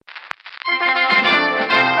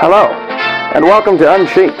Hello, and welcome to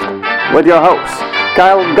Unsheathed with your hosts,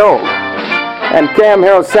 Kyle Gold and Cam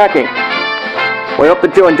Hirosaki. We hope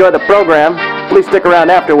that you enjoy the program. Please stick around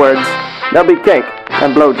afterwards. There'll be cake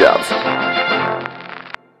and blowjobs.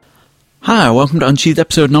 Hi, welcome to Unsheathed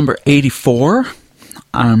episode number 84.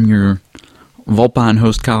 I'm your Vulpine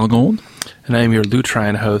host, Kyle Gold. And I am your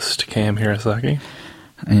Lutrine host, Cam Hirosaki.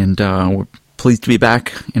 And we're pleased to be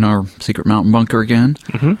back in our secret mountain bunker again.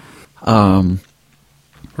 Mm-hmm.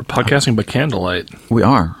 We're podcasting by candlelight. We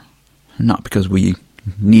are. Not because we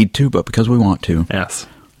need to, but because we want to. Yes.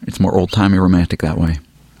 It's more old-timey romantic that way.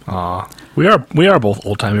 Aw. We are both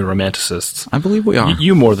old-timey romanticists. I believe we are.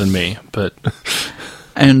 You more than me, but...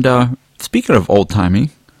 And speaking of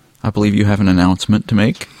old-timey, I believe you have an announcement to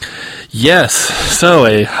make. Yes. So,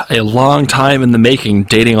 a long time in the making,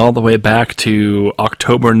 dating all the way back to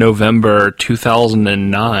October, November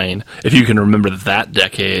 2009, if you can remember that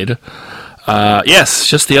decade. Yes,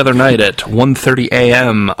 just the other night at 1:30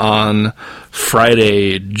 a.m. on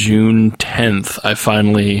Friday, June 10th, I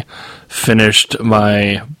finally finished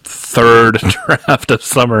my third draft of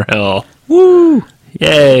Summerhill. Woo!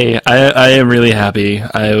 Yay! I am really happy.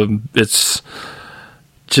 It's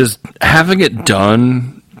just having it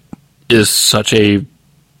done is such a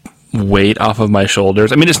weight off of my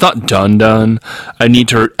shoulders. I mean, it's not done. I need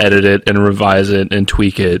to edit it and revise it and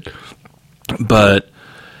tweak it, but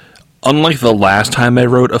unlike the last time I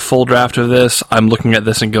wrote a full draft of this, I'm looking at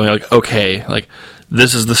this and going like, okay, like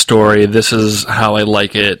this is the story, this is how I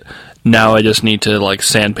like it. Now I just need to like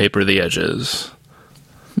sandpaper the edges.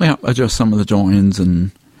 Yeah, adjust some of the joins and...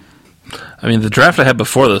 I mean, the draft I had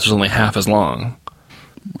before this was only half as long.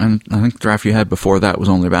 And I think the draft you had before that was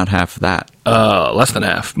only about half of that. Less than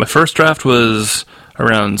half. My first draft was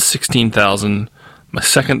around 16,000. My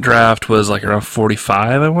second draft was like around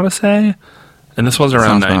 45, I want to say. And this one's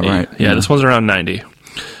around Sounds 90. about right. Yeah, this one's around 90.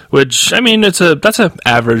 Which, I mean, that's a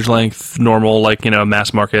average length, normal, like,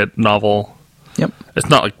 mass market novel. Yep. It's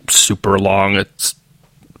not like super long. It's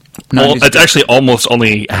actually almost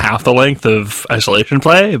only half the length of Isolation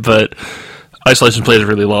Play, but Isolation Play is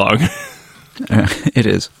really long. It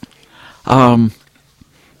is. Yeah,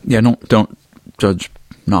 don't judge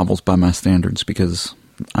novels by my standards because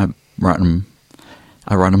I write them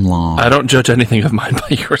long. I don't judge anything of mine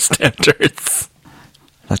by your standards.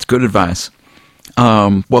 That's good advice.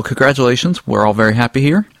 Well, congratulations. We're all very happy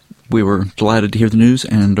here. We were delighted to hear the news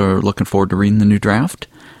and are looking forward to reading the new draft.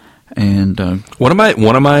 And one of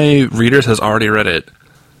my readers has already read it.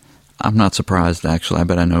 I'm not surprised, actually. I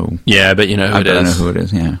bet I know. Yeah, I bet you know who it is. I know who it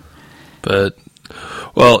is, yeah. But,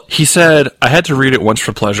 well, he said, I had to read it once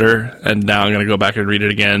for pleasure, and now I'm going to go back and read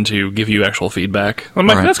it again to give you actual feedback. I'm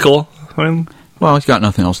like, That's cool. I mean, well, he's got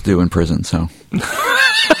nothing else to do in prison, so.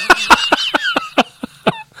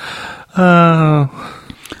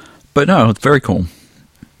 But no, it's very cool.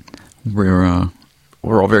 We're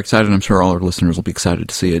all very excited. I'm sure all our listeners will be excited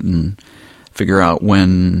to see it and figure out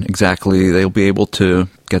when exactly they'll be able to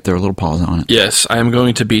get their little paws on it. Yes, I'm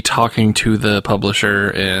going to be talking to the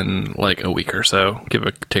publisher in like a week or so.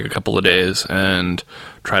 Take a couple of days and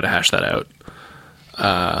try to hash that out.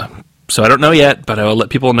 So I don't know yet, but I will let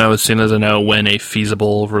people know as soon as I know when a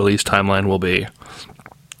feasible release timeline will be.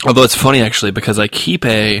 Although it's funny actually because I keep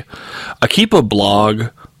a blog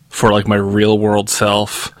for like my real world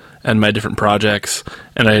self and my different projects,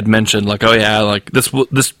 and I had mentioned like, oh yeah, like this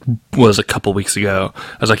was a couple weeks ago.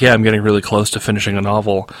 I was like, yeah, I'm getting really close to finishing a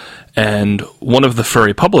novel, and one of the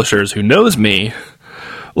furry publishers who knows me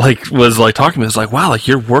was talking to me. It's like, wow, like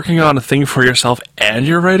you're working on a thing for yourself and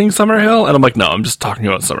you're writing Summerhill? And I'm like, no, I'm just talking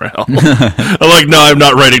about Summerhill. I'm like, no, I'm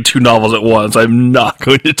not writing two novels at once. I'm not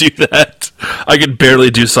going to do that. I could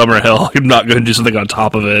barely do Summerhill. I'm not going to do something on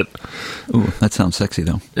top of it. Ooh, that sounds sexy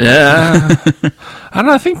though. Yeah. I don't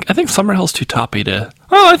know, I think Summerhill's too toppy to...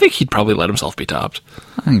 Well, I think he'd probably let himself be topped.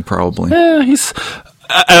 I think probably. Yeah,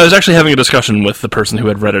 I was actually having a discussion with the person who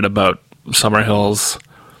had read it about Summerhill's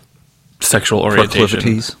sexual orientation.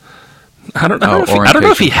 Proclivities? I don't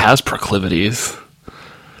know if he has proclivities.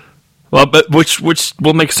 Well, but which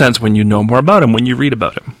will make sense when you know more about him, when you read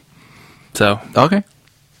about him. So okay.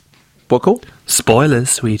 Well, cool.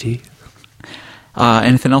 Spoilers, sweetie.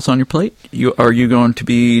 Anything else on your plate? Are you going to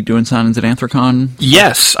be doing signings at Anthrocon?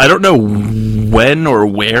 Yes. I don't know when or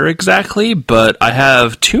where exactly, but I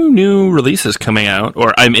have 2 new releases coming out,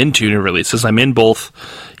 or I'm in 2 new releases. I'm in both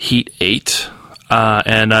Heat 8,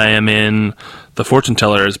 and I am in the the Fortune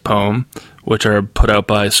Teller's poem, which are put out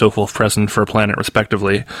by Sofwolf Press and Fur Planet,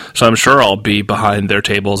 respectively. So I'm sure I'll be behind their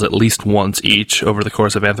tables at least once each over the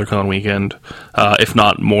course of Anthrocon weekend, if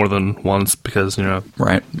not more than once, because,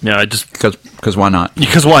 Right. Yeah, I just... Because why not?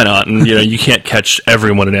 Because why not? And, you can't catch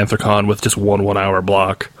everyone at Anthrocon with just one 1-hour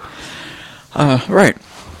block. Right.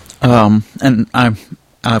 And I,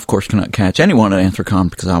 of course, cannot catch anyone at Anthrocon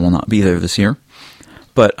because I will not be there this year.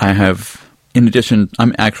 But I have, in addition,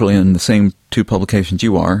 I'm actually in the same two publications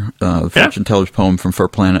you are, the Fortune Teller's poem from Fur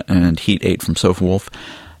Planet and Heat 8 from Sofwolf.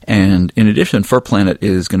 And in addition, Fur Planet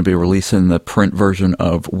is going to be releasing the print version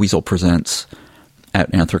of Weasel Presents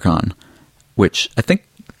at Anthrocon, which I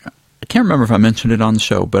can't remember if I mentioned it on the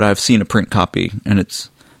show, but I've seen a print copy, and it's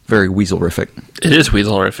very Weaselrific. It is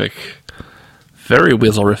Weaselrific. Very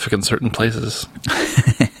Weaselrific in certain places.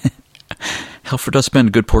 Helfer does spend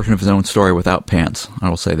a good portion of his own story without pants, I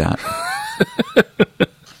will say that.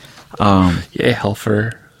 Yay,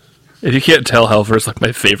 Helfer. If you can't tell, Helfer is like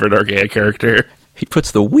my favorite Argaea character. He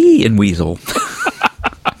puts the "we" in Weasel.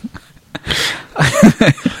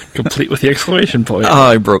 Complete with the exclamation point. Oh,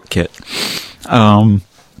 I broke Kit. I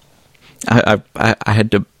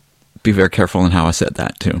had to be very careful in how I said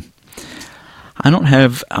that, too. I don't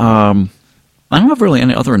have really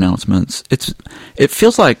any other announcements. It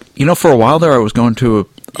feels like, for a while there I was going to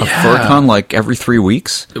a FurCon like every 3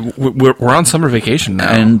 weeks. We're on summer vacation now.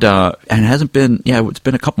 And it hasn't been, it's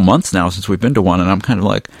been a couple months now since we've been to one, and I'm kind of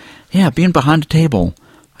like, being behind a table.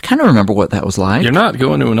 I kind of remember what that was like. You're not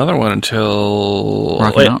going to another one until...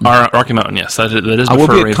 Rocky Mountain. Rocky Mountain, yes. That is I will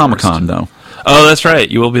before be at Comic-Con, though. Oh, that's right.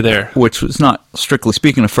 You will be there. Which is not, strictly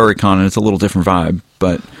speaking, a FurryCon, and it's a little different vibe,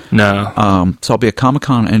 but... No. So I'll be at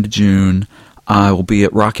Comic-Con end of June. I will be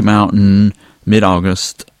at Rocky Mountain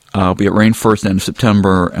mid-August. I'll be at Rainforest end of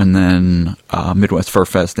September, and then Midwest Fur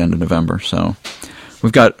Fest end of November. So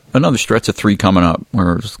we've got another stretch of 3 coming up,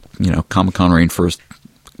 where Comic-Con, Rainforest,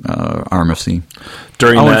 RMFC.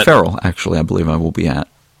 And Feral, actually, I believe I will be at.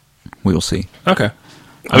 We will see. Okay.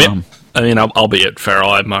 I'll be at Feral.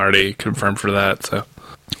 I'm already confirmed for that. So,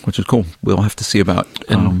 which is cool. We'll have to see about.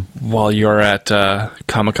 And while you're at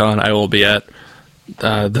Comic-Con, I will be at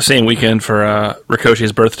the same weekend for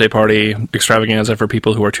Rikoshi's birthday party extravaganza for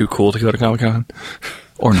people who are too cool to go to Comic-Con.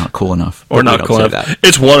 Or not cool enough. Or not cool enough. That.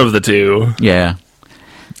 It's one of the two. Yeah.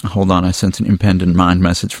 Hold on, I sent an impending mind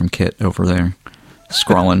message from Kit over there,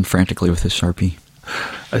 scrawling frantically with his Sharpie.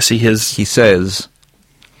 I see his... He says,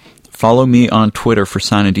 follow me on Twitter for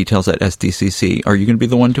sign-in details at SDCC. Are you going to be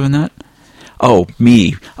the one doing that? Oh,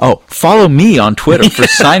 me. Oh, follow me on Twitter for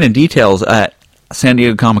sign-in details at San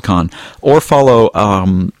Diego Comic-Con, or follow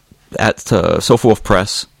at Sofwolf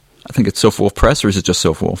Press. I think it's Sofwolf Press, or is it just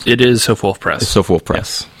Sofwolf? It is Sofwolf Press. It's Sofwolf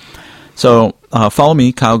Press. Yes. So follow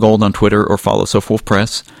me, Kyle Gold, on Twitter, or follow Sofwolf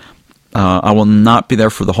Press. I will not be there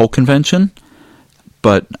for the whole convention,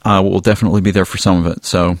 but I will definitely be there for some of it.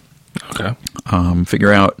 So okay.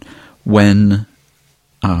 Figure out when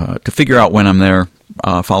I'm there.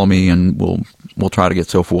 Follow me, and we'll try to get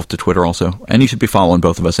Sofwolf to Twitter also. And you should be following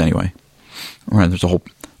both of us anyway. Right,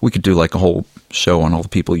 we could do like a whole show on all the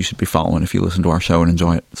people you should be following if you listen to our show and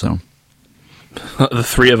enjoy it. So the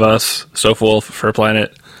 3 of us, Sofwolf, Fur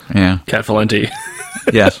Planet, Cat Valenti,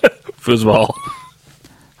 yes, Foosball.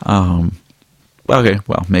 Okay,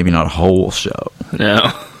 well, maybe not a whole show.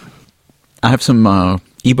 No. I have some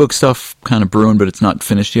ebook stuff kind of brewing, but it's not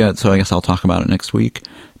finished yet, so I guess I'll talk about it next week.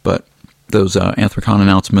 But those Anthrocon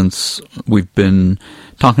announcements, we've been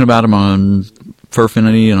talking about them on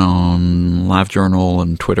Furfinity and on LiveJournal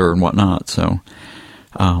and Twitter and whatnot, so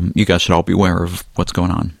you guys should all be aware of what's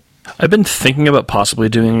going on. I've been thinking about possibly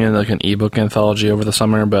doing like an ebook anthology over the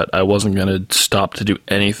summer, but I wasn't going to stop to do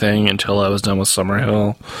anything until I was done with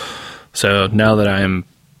Summerhill. So now that I'm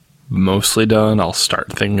mostly done, I'll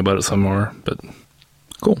start thinking about it some more. But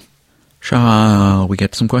cool. Shall we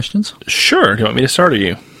get some questions? Sure. Do you want me to start or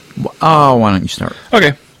you? Oh, why don't you start?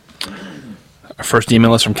 Okay. Our first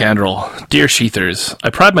email is from Candrel. Dear Sheathers, I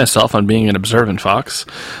pride myself on being an observant fox.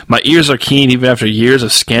 My ears are keen even after years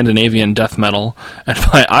of Scandinavian death metal, and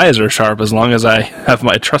my eyes are sharp as long as I have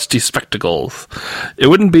my trusty spectacles. It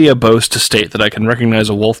wouldn't be a boast to state that I can recognize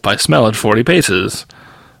a wolf by smell at 40 paces.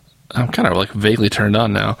 I'm kind of vaguely turned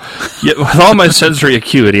on now. Yet with all my sensory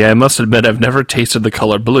acuity, I must admit I've never tasted the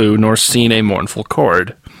color blue nor seen a mournful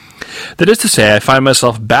chord. That is to say, I find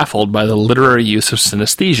myself baffled by the literary use of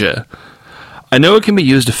synesthesia. I know it can be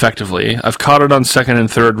used effectively. I've caught it on second and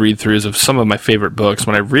third read-throughs of some of my favorite books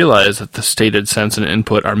when I realize that the stated sense and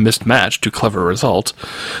input are mismatched to clever results.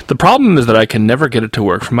 The problem is that I can never get it to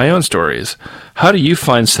work for my own stories. How do you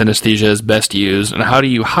find synesthesia is best used, and how do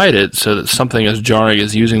you hide it so that something as jarring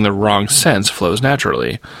as using the wrong sense flows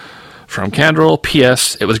naturally? From Candrel,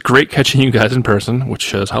 P.S. It was great catching you guys in person, which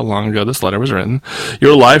shows how long ago this letter was written.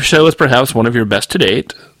 Your live show is perhaps one of your best to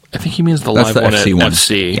date. I think he means the That's live the one FC at one.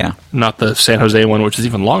 FC, Yeah. not the San Jose one, which is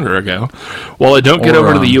even longer ago. While I don't get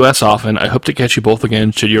over to the U.S. often, I hope to catch you both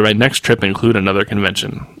again should your next trip include another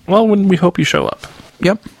convention. Well, when we hope you show up.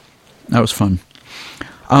 Yep. That was fun.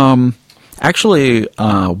 Actually,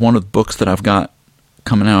 one of the books that I've got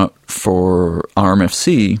coming out for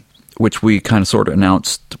RMFC, which we kind of sort of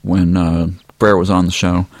announced when Brer was on the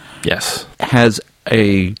show, Yes. has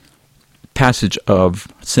a passage of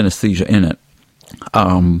synesthesia in it.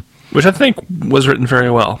 Which I think was written very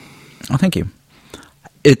well. Oh, thank you.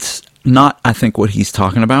 It's not, I think, what he's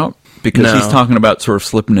talking about, because No. he's talking about sort of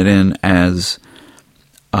slipping it in as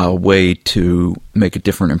a way to make a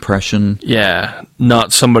different impression. Yeah.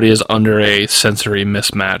 Not somebody is under a sensory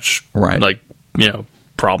mismatch, Right.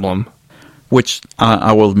 problem. Which,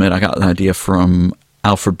 I will admit, I got an idea from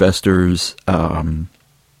Alfred Bester's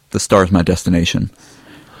The Star's My Destination.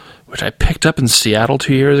 Which I picked up in Seattle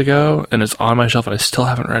 2 years ago, and it's on my shelf, and I still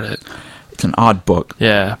haven't read it. It's an odd book.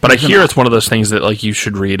 Yeah, but I hear it's one of those things that you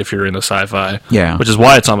should read if you're into sci-fi. Yeah. Which is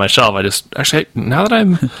why it's on my shelf. Now that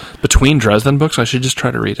I'm between Dresden books, I should just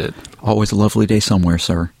try to read it. Always a lovely day somewhere,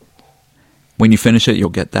 sir. When you finish it, you'll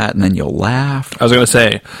get that, and then you'll laugh. I was going to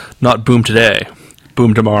say, not boom today,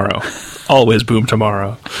 boom tomorrow. Always boom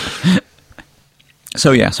tomorrow.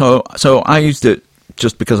 So yeah, so I used it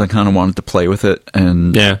just because I kind of wanted to play with it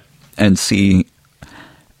and see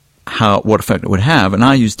what effect it would have, and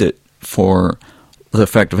I used it for the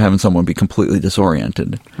effect of having someone be completely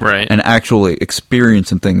disoriented, Right. and actually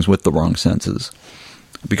experiencing things with the wrong senses,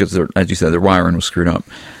 because as you said, their wiring was screwed up.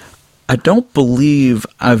 I don't believe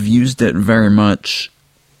I've used it very much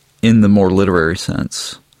in the more literary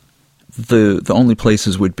sense. The only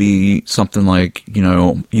places would be something like,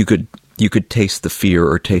 you could taste the fear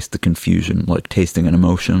or taste the confusion, like tasting an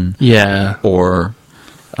emotion. Yeah. Or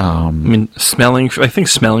I think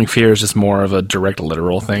smelling fear is just more of a direct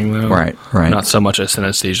literal thing, though. Right. Not so much a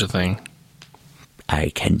synesthesia thing. I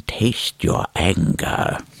can taste your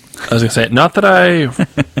anger. I was going to say, not that I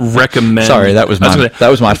recommend... Sorry, that was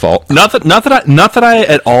my fault. Not that I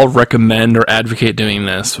at all recommend or advocate doing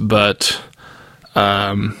this, but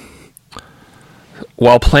while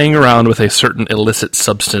playing around with a certain illicit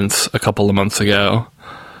substance a couple of months ago,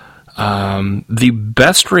 the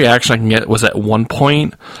best reaction I can get was at one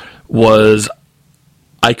point was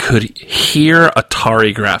I could hear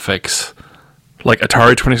Atari graphics, like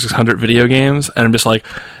Atari 2600 video games, and I'm just like,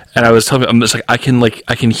 and I was telling I'm just like, I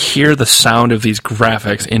can hear the sound of these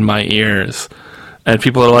graphics in my ears. And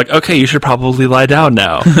people are like, okay, you should probably lie down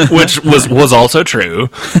now, which was also true.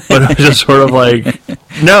 But I'm just sort of like,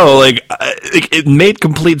 no, it made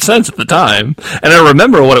complete sense at the time. And I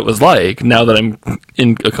remember what it was like now that I'm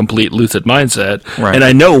in a complete lucid mindset. Right. And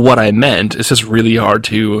I know what I meant. It's just really hard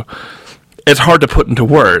to put into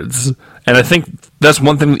words. And I think that's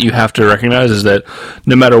one thing that you have to recognize is that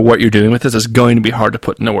no matter what you're doing with this, it's going to be hard to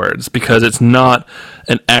put into words because it's not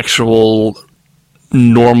an actual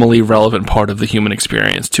normally relevant part of the human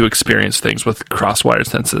experience to experience things with cross-wired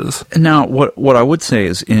senses. Now, what I would say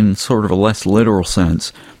is, in sort of a less literal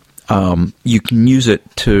sense, you can use it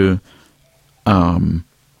to,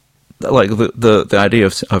 like the idea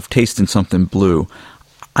of tasting something blue.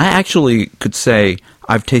 I actually could say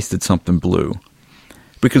I've tasted something blue,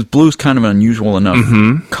 because blue is kind of an unusual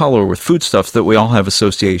enough color with foodstuffs that we all have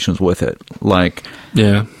associations with it. Like,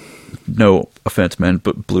 no offense, man,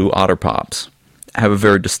 but blue Otter Pops have a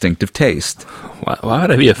very distinctive taste. Why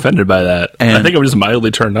would I be offended by that? And I think I'm just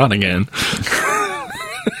mildly turned on again.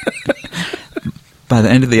 By the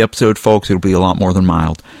end of the episode, folks, it'll be a lot more than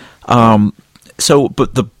mild. But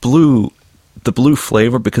the blue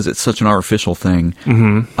flavor, because it's such an artificial thing,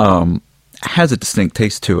 has a distinct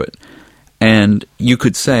taste to it. And you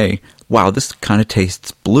could say, wow, this kind of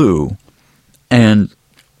tastes blue. And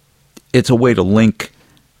it's a way to link,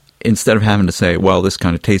 instead of having to say, well, this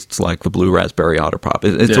kind of tastes like the blue raspberry Otter Pop.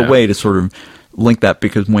 It's a way to sort of link that,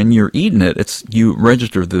 because when you're eating it, you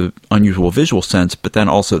register the unusual visual sense, but then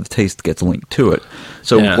also the taste gets linked to it.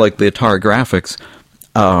 So, like the Atari graphics,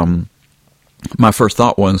 my first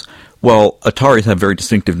thought was, well, Ataris have very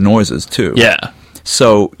distinctive noises, too. Yeah.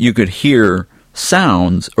 So you could hear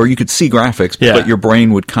sounds, or you could see graphics, but your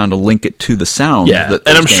brain would kind of link it to the sounds. Yeah,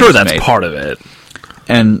 and I'm sure that's part of it.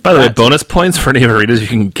 And by the way, bonus points for any of our readers, you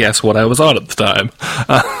can guess what I was on at the time.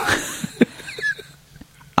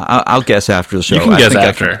 I'll guess after the show. You can guess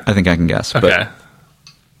after. I think I can guess. Okay. But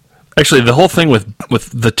actually, the whole thing with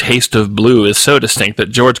the taste of blue is so distinct that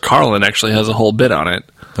George Carlin actually has a whole bit on it.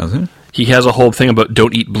 does it? He has a whole thing about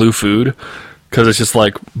don't eat blue food, because it's just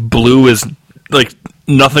like blue is like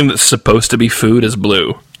nothing that's supposed to be food is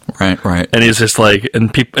blue. Right. And he's just like,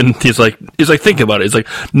 and he's like, think about it. He's like,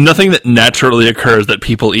 nothing that naturally occurs that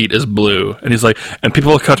people eat is blue. And he's like, and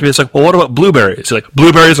people will come to me, it's like, well, what about blueberries? He's like,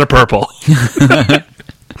 blueberries are purple.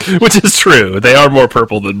 Which is true. They are more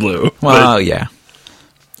purple than blue. Well, yeah.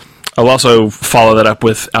 I'll also follow that up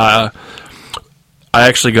with, I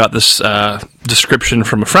actually got this description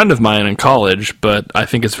from a friend of mine in college, but I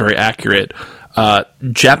think it's very accurate.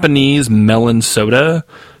 Japanese melon soda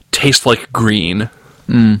tastes like green.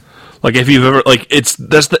 Like if you've ever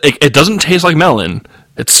it doesn't taste like melon.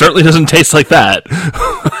 It certainly doesn't taste like that.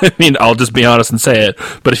 I mean, I'll just be honest and say it.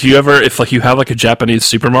 But if you have like a Japanese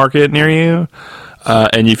supermarket near you,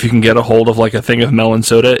 and if you can get a hold of like a thing of melon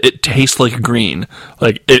soda, it tastes like green.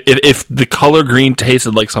 Like if the color green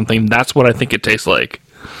tasted like something, that's what I think it tastes like.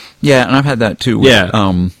 Yeah, and I've had that too.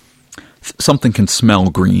 Something can smell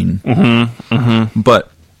green.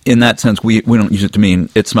 But in that sense, we don't use it to mean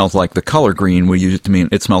it smells like the color green. We use it to mean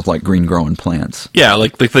it smells like green growing plants. Yeah,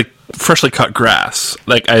 like freshly cut grass.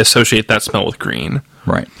 Like I associate that smell with green.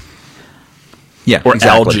 Right. Yeah. Or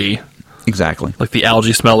exactly. algae. Exactly. Like the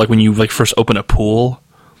algae smell, like when you like first open a pool.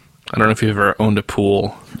 I don't know if you've ever owned a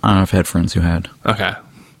pool. I've had friends who had. Okay.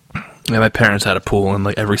 Yeah, my parents had a pool, and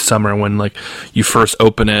like every summer when like you first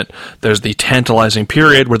open it, there's the tantalizing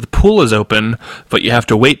period where the pool is open, but you have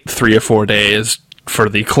to wait 3 or 4 days for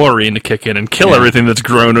the chlorine to kick in and kill everything that's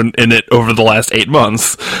grown in it over the last 8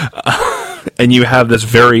 months. And you have this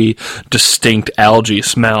very distinct algae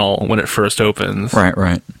smell when it first opens.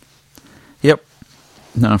 Right. Yep.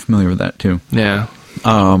 No, I'm familiar with that too. Yeah.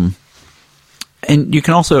 And you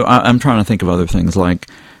can also, I'm trying to think of other things like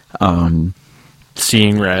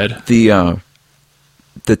Seeing red. The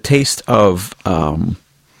taste of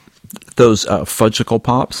those Fudgicle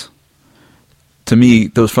Pops. To me,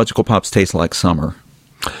 those Fudgicle Pops taste like summer.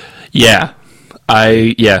 Yeah.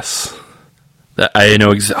 Yes. I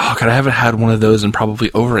know exactly. Oh, God, I haven't had one of those in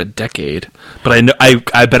probably over a decade. But I know.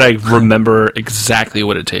 I bet I remember exactly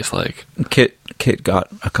what it tastes like. Kit got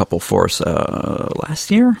a couple for us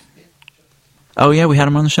last year. Oh, yeah, we had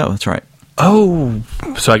them on the show. That's right. Oh,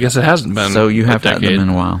 so I guess it hasn't been. So you have had them in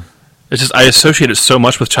a while. It's just I associate it so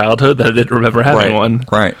much with childhood that I didn't remember having one.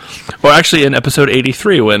 Right. Well, actually, in episode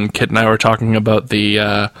 83, when Kit and I were talking about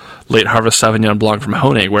the late harvest Sauvignon Blanc from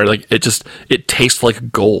Honig, where like it tastes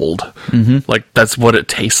like gold. Mm-hmm. Like that's what it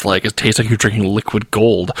tastes like. It tastes like you're drinking liquid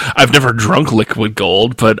gold. I've never drunk liquid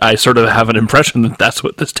gold, but I sort of have an impression that that's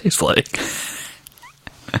what this tastes like.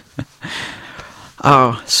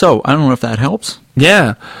 So I don't know if that helps.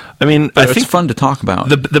 Yeah, I mean, I think it's fun to talk about.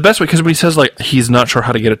 The best way, because when he says like he's not sure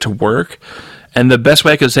how to get it to work, and the best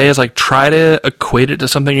way I could say is like try to equate it to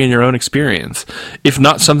something in your own experience. If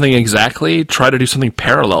not something exactly, try to do something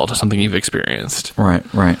parallel to something you've experienced. Right.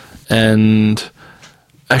 And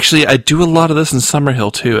actually, I do a lot of this in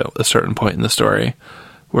Summerhill too. At a certain point in the story,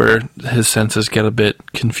 where his senses get a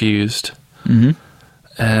bit confused,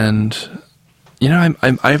 and. You know,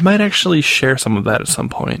 I might actually share some of that at some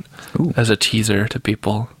point as a teaser to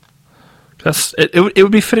people. It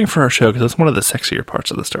would be fitting for our show because it's one of the sexier parts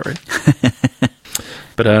of the story.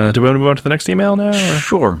 But do we want to move on to the next email now? Or?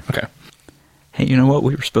 Sure. Okay. Hey, you know what?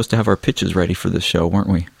 We were supposed to have our pitches ready for this show, weren't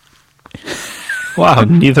we? Wow,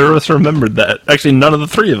 neither of us remembered that. Actually, none of the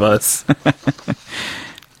three of us.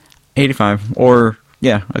 85. Or,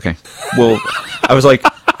 yeah, okay. Well, I was like,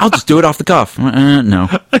 I'll just do it off the cuff. No.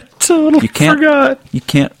 I totally forgot. You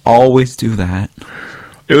can't always do that.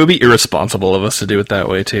 It would be irresponsible of us to do it that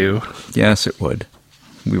way, too. Yes, it would.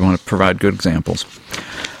 We want to provide good examples.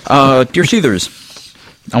 Dear Seethers,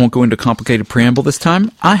 I won't go into complicated preamble this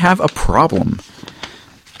time. I have a problem.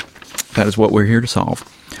 That is what we're here to solve.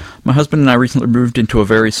 My husband and I recently moved into a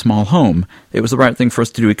very small home. It was the right thing for us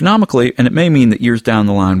to do economically, and it may mean that years down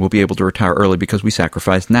the line we'll be able to retire early because we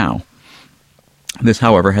sacrificed now. This,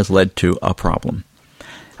 however, has led to a problem.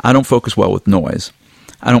 I don't focus well with noise.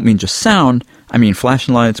 I don't mean just sound, I mean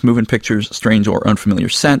flashing lights, moving pictures, strange or unfamiliar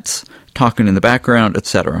scents, talking in the background,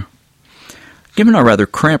 etc. Given our rather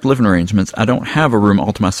cramped living arrangements, I don't have a room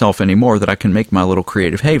all to myself anymore that I can make my little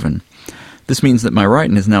creative haven. This means that my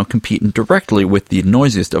writing is now competing directly with the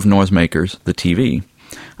noisiest of noisemakers, the TV.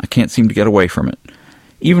 I can't seem to get away from it.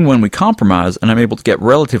 Even when we compromise and I'm able to get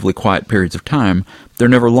relatively quiet periods of time, they're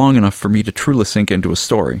never long enough for me to truly sink into a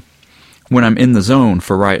story. when I'm in the zone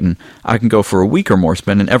for writing, I can go for a week or more,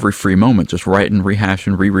 spending every free moment just writing,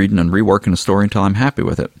 rehashing, rereading, and reworking a story until I'm happy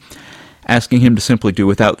with it. Asking him to simply do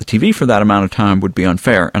without the TV for that amount of time would be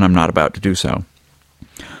unfair, and I'm not about to do so.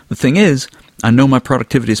 The thing is, I know my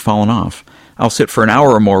productivity has fallen off. I'll sit for an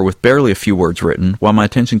hour or more with barely a few words written, while my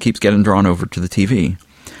attention keeps getting drawn over to the TV.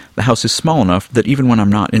 The house is small enough that even when I'm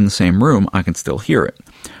not in the same room, I can still hear it.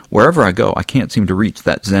 Wherever I go, I can't seem to reach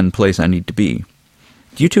that zen place I need to be.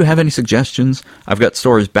 Do you two have any suggestions? I've got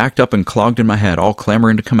stories backed up and clogged in my head, all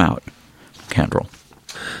clamoring to come out. Kendrell.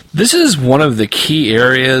 This is one of the key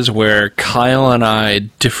areas where Kyle and I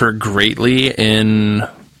differ greatly in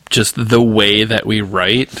just the way that we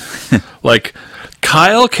write. Like,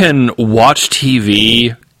 Kyle can watch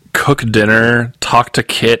TV, cook dinner, talk to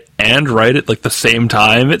Kit, and write at like the same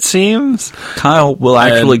time, it seems. Kyle will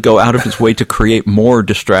actually go out of his way to create more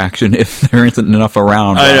distraction if there isn't enough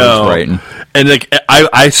around while he's writing. And like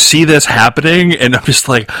I see this happening, and I'm just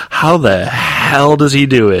like, how the hell does he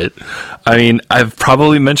do it? I mean, I've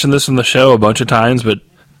probably mentioned this in the show a bunch of times, but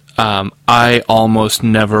I almost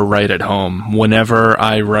never write at home. Whenever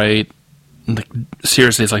I write, like,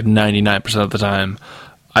 seriously, it's like 99% of the time,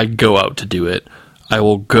 I go out to do it. I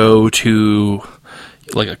will go to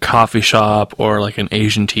like a coffee shop or like an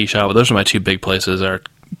Asian tea shop. Those are my two big places, are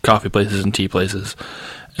coffee places and tea places.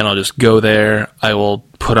 And I'll just go there. I will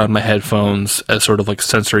put on my headphones as sort of like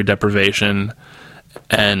sensory deprivation.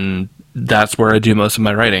 And that's where I do most of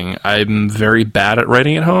my writing. I'm very bad at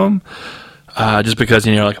writing at home. Just because,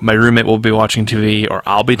 you know, like my roommate will be watching TV, or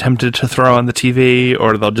I'll be tempted to throw on the TV,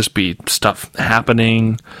 or there'll just be stuff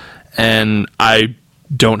happening. And I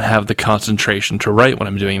don't have the concentration to write when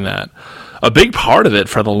I'm doing that. A big part of it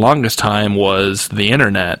for the longest time was the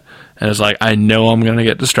internet. And it's like, I know I'm going to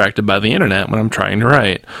get distracted by the internet when I'm trying to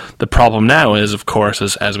write. The problem now is, of course,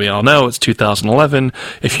 as we all know, it's 2011.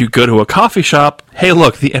 If you go to a coffee shop, hey,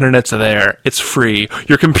 look, the internet's there. It's free.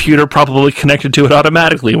 Your computer probably connected to it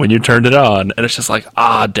automatically when you turned it on. And it's just like,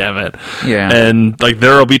 damn it. Yeah. And like,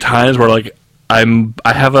 there will be times where like, I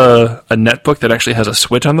have a netbook that actually has a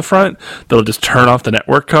switch on the front that'll just turn off the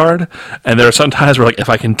network card. And there are some times where, like, if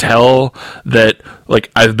I can tell that, like,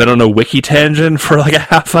 I've been on a wiki tangent for like a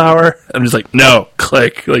half hour, I'm just like, no,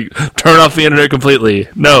 click, like, turn off the internet completely.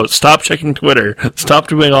 No, stop checking Twitter. Stop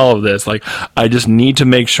doing all of this. Like, I just need to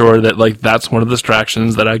make sure that, like, that's one of the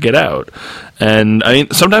distractions that I get out. And I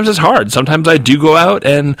mean, sometimes it's hard. Sometimes I do go out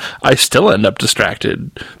and I still end up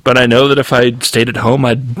distracted. But I know that if I stayed at home,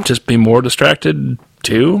 I'd just be more distracted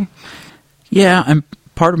too. Yeah, and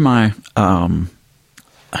part of my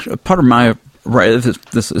right.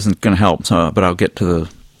 This isn't going to help, but I'll get to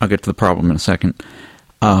the problem in a second.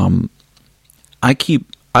 My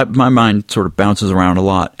mind sort of bounces around a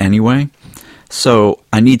lot anyway, so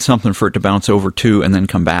I need something for it to bounce over to and then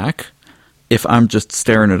come back. If I'm just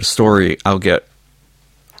staring at a story, and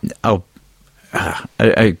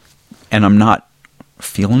I'm not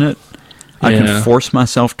feeling it. Yeah. I can force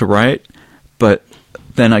myself to write, but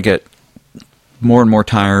then I get more and more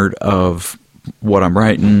tired of what I'm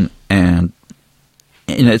writing, and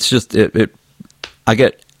it's just I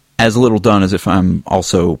get as little done as if I'm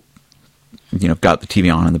also, you know, got the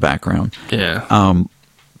TV on in the background. Yeah.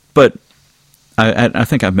 But I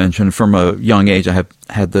think I've mentioned from a young age I have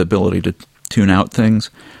had the ability to tune out things,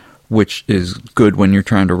 which is good when you're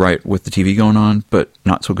trying to write with the TV going on, but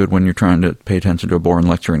not so good when you're trying to pay attention to a boring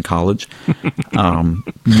lecture in college.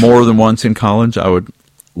 More than once in college, I would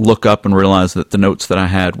look up and realize that the notes that I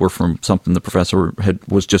had were from something the professor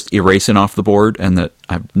was just erasing off the board, and that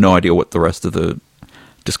I have no idea what the rest of the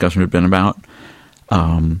discussion had been about.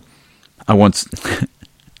 I once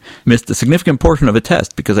missed a significant portion of a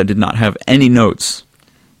test because I did not have any notes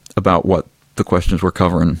about what the questions were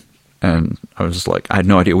covering. And I was just like, I had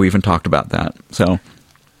no idea we even talked about that. So,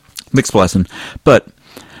 mixed blessing. But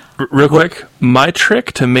real quick, my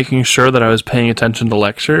trick to making sure that I was paying attention to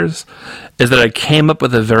lectures is that I came up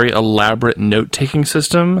with a very elaborate note-taking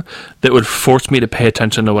system that would force me to pay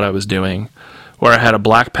attention to what I was doing. Where I had a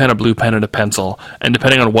black pen, a blue pen, and a pencil. And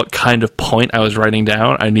depending on what kind of point I was writing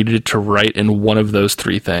down, I needed to write in one of those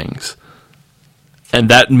three things. And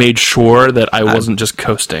that made sure that I wasn't just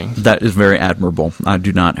coasting. That is very admirable. I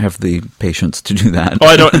do not have the patience to do that. Oh,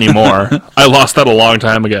 I don't anymore. I lost that a long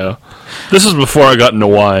time ago. This is before I got into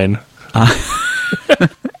wine.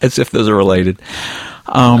 As if those are related.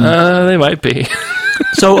 They might be.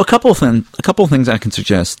 So a couple of things I can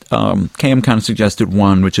suggest. Cam kind of suggested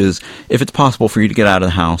one, which is if it's possible for you to get out of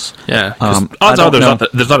the house. Yeah. Odds are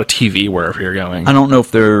there's not a TV wherever you're going. I don't know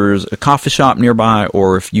if there's a coffee shop nearby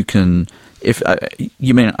or if you can if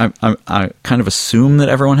I kind of assume that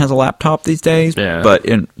everyone has a laptop these days. Yeah. But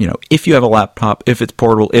if you have a laptop, if it's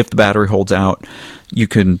portable, if the battery holds out, you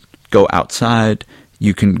can go outside.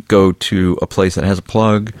 You can go to a place that has a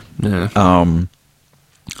plug. Yeah.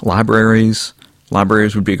 Libraries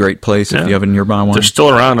would be a great place if you have a nearby one. They're still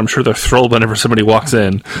around. I'm sure they're thrilled whenever somebody walks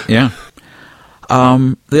in. Yeah.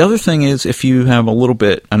 The other thing is, if you have a little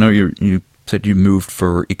bit, I know you said you moved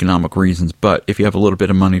for economic reasons, but if you have a little bit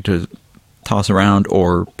of money to toss around,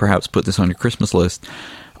 or perhaps put this on your Christmas list,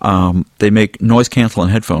 they make noise-canceling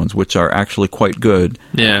headphones, which are actually quite good.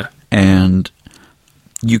 Yeah. And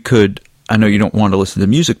you could, I know you don't want to listen to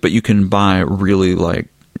music, but you can buy really like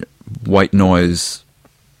white noise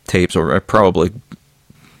tapes, or probably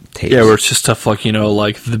tapes. Yeah, where it's just stuff like,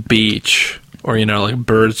 like the beach, or, like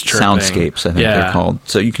birds chirping. Soundscapes, I think they're called.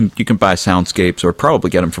 So you can buy soundscapes, or probably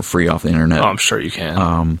get them for free off the internet. Oh, I'm sure you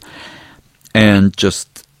can. And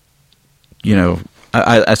just,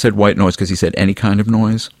 I said white noise because he said any kind of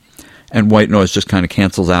noise. And white noise just kind of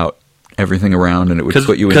cancels out everything around, and it would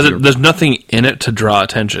put you in because there's nothing in it to draw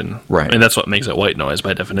attention. Right. I mean, that's what makes it white noise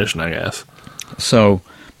by definition, I guess. So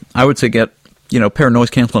I would say get, a pair of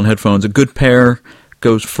noise-canceling headphones. A good pair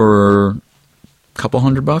goes for couple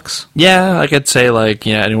 $100. Yeah, I could say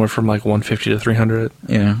anywhere from like $150 to $300.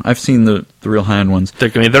 Yeah, I've seen the real high-end ones.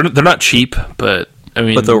 They're not cheap, but I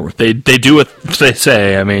mean, they do what they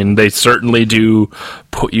say. I mean, they certainly do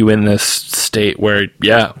put you in this state where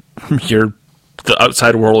the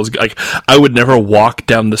outside world is like, I would never walk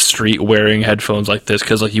down the street wearing headphones like this,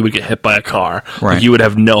 because you would get hit by a car. Right. You would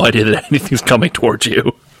have no idea that anything's coming towards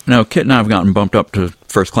you. Now, Kit and I have gotten bumped up to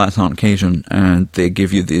first class on occasion, and they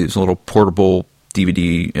give you these little portable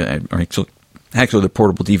DVD, or actually they're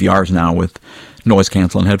portable DVRs now with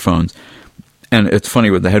noise-canceling headphones. And it's funny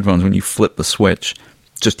with the headphones, when you flip the switch,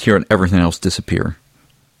 just hearing everything else disappear.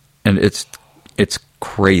 And it's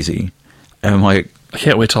crazy. And I'm like, I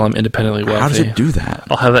can't wait till I'm independently wealthy. How does it do that?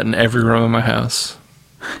 I'll have that in every room of my house.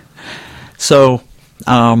 So,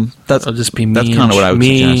 It'll just be me. That's kind of what I would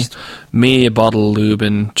suggest. Me, a bottle of lube,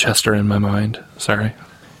 and Chester in my mind. Sorry.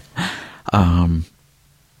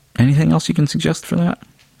 Anything else you can suggest for that?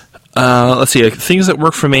 Let's see. Things that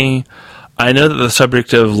work for me. I know that the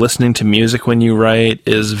subject of listening to music when you write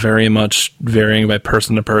is very much varying by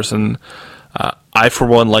person to person. I, for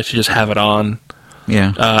one, like to just have it on.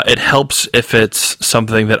 Yeah. It helps if it's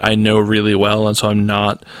something that I know really well, and so I'm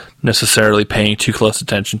not necessarily paying too close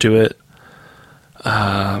attention to it.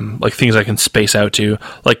 Like things I can space out to.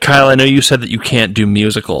 Like, Kyle, I know you said that you can't do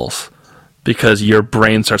musicals because your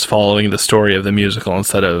brain starts following the story of the musical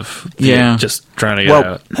instead of just trying to get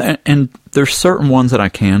out. And there's certain ones that I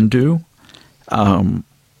can do,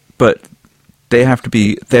 but they have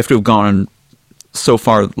to have gone so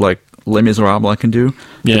far, like Les Miserables I can do,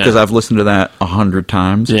 because I've listened to that 100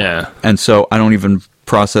 times. Yeah. And so I don't even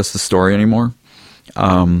process the story anymore.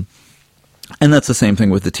 And that's the same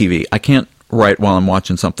thing with the TV. I can't write while I'm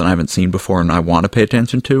watching something I haven't seen before and I want to pay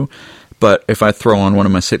attention to. But if I throw on one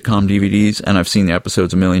of my sitcom DVDs and I've seen the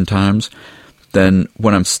episodes a million times, then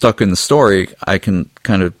when I'm stuck in the story, I can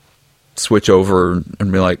kind of switch over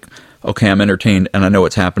and be like, okay, I'm entertained and I know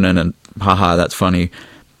what's happening, and haha, that's funny,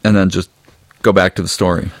 and then just go back to the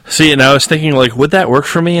story. See, and I was thinking, would that work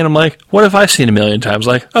for me? And I'm like, what have I seen a million times?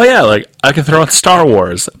 Oh yeah, I can throw on Star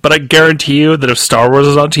Wars, but I guarantee you that if Star Wars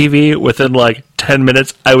is on TV, within 10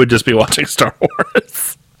 minutes, I would just be watching Star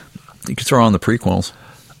Wars. You could throw on the prequels.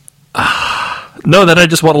 No, then I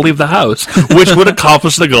just want to leave the house, which would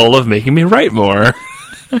accomplish the goal of making me write more.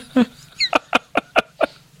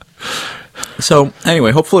 So,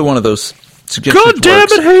 anyway, hopefully one of those suggestions God damn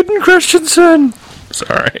works. it, Hayden Christensen!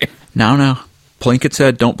 Sorry. Now. Plinkett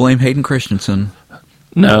said, don't blame Hayden Christensen.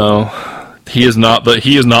 No. He is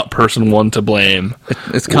not person one to blame.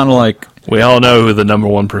 It's kind of like... We all know who the number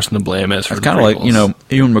one person to blame is for It's kind of like,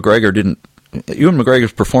 Ewan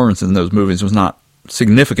McGregor's performance in those movies was not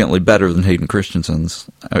significantly better than Hayden Christensen's.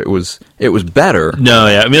 It was better. No,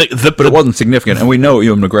 yeah. I mean, but it wasn't significant, and we know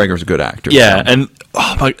Ewan McGregor's a good actor. Yeah, so. And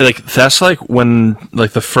that's when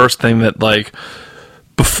the first thing that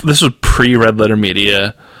this was pre-Red Letter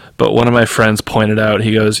Media, but one of my friends pointed out,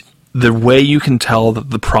 he goes, the way you can tell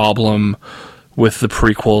that the problem with the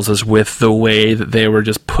prequels is with the way that they were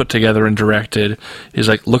just put together and directed. He's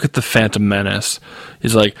like, look at The Phantom Menace.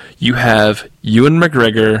 He's like, you have Ewan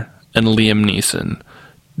McGregor and Liam Neeson,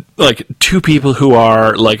 two people who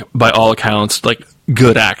are by all accounts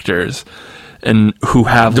good actors, and who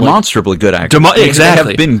have demonstrably good actors.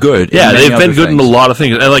 Exactly, they have been good. Yeah, they've been good in a lot of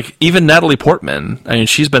things, and even Natalie Portman. I mean,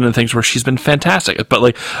 she's been in things where she's been fantastic.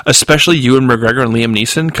 But especially Ewan McGregor and Liam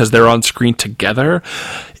Neeson, because they're on screen together.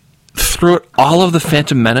 throughout all of the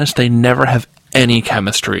Phantom Menace, they never have any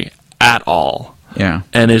chemistry at all. Yeah.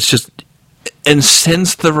 And it's just... And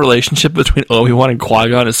since the relationship between Obi-Wan and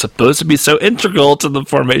Qui-Gon is supposed to be so integral to the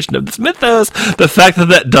formation of this mythos, the fact that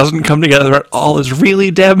that doesn't come together at all is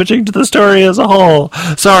really damaging to the story as a whole.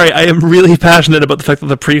 Sorry, I am really passionate about the fact that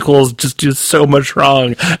the prequels just do so much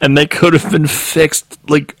wrong, and they could have been fixed,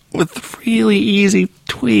 like, with really easy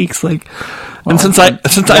tweaks, like... And since I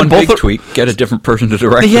both big tweak, get a different person to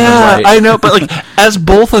direct. Yeah, them, right? I know, but like as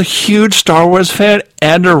both a huge Star Wars fan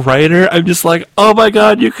and a writer, I'm just like, oh my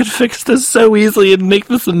god, you could fix this so easily and make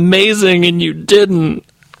this amazing, and you didn't.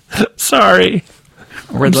 Sorry.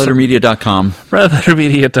 RedLetterMedia.com.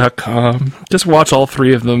 RedLetterMedia.com. Just watch all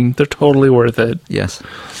three of them; they're totally worth it. Yes.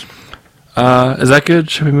 Is that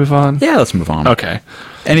good? Should we move on? Yeah, let's move on. Okay.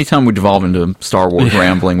 Anytime we devolve into Star Wars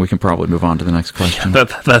rambling, we can probably move on to the next question.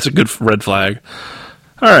 That's a good red flag.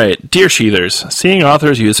 All right. Dear Sheathers, seeing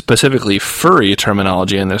authors use specifically furry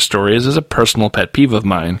terminology in their stories is a personal pet peeve of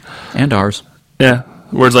mine. And ours. Yeah.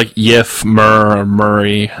 Words like yif, mur,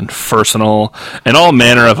 murray, and fursonal, and all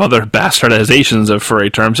manner of other bastardizations of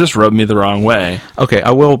furry terms just rub me the wrong way. Okay,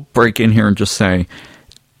 I will break in here and just say,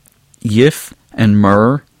 yif and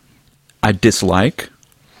mur, I dislike,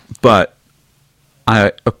 but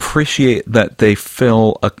I appreciate that they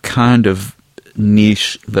fill a kind of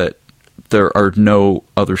niche that there are no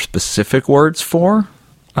other specific words for.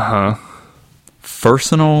 Uh-huh.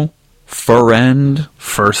 Fursonal, furend,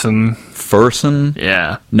 furson.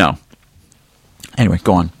 Yeah. No. Anyway,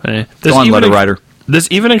 go on. Go on, letter writer. This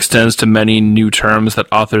even extends to many new terms that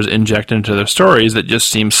authors inject into their stories that just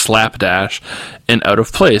seem slapdash and out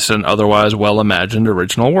of place in an otherwise well-imagined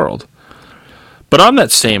original world. But on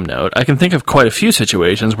that same note, I can think of quite a few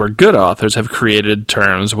situations where good authors have created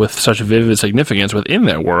terms with such vivid significance within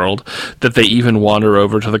their world that they even wander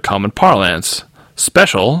over to the common parlance.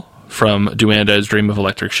 Special, from Duanda's Dream of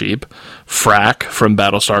Electric Sheep, frack, from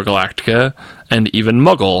Battlestar Galactica, and even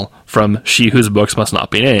muggle, from She Whose Books Must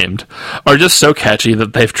Not Be Named, are just so catchy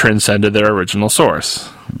that they've transcended their original source.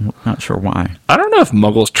 Not sure why. I don't know if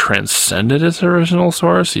muggle's transcended its original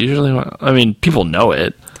source. Usually, I mean, people know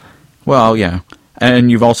it. Well, yeah.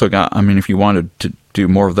 And you've also got, I mean, if you wanted to do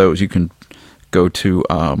more of those, you can go to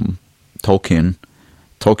Tolkien.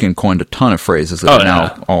 Tolkien coined a ton of phrases that are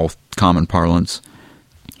now all common parlance.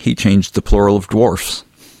 He changed the plural of dwarfs.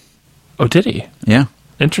 Oh, did he? Yeah.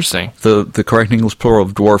 Interesting. The correct English plural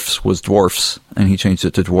of dwarfs was dwarfs, and he changed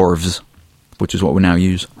it to dwarves, which is what we now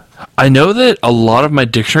use. I know that a lot of my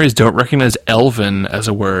dictionaries don't recognize elven as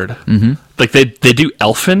a word. Mm-hmm. Like, they do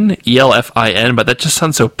elfin, E-L-F-I-N, but that just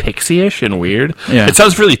sounds so pixie-ish and weird. Yeah. It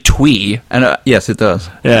sounds really twee. And yes, it does.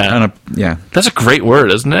 Yeah. And yeah. That's a great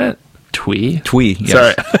word, isn't it? Twee? Twee, yes.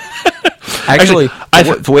 Sorry. Actually,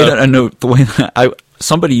 the way that I know,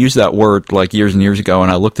 somebody used that word like years and years ago,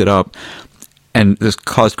 and I looked it up, and this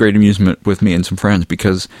caused great amusement with me and some friends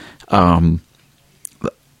because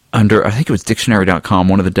under, I think it was dictionary.com,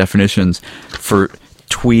 one of the definitions for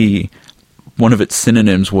twee, one of its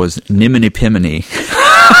synonyms was nimini-pimini.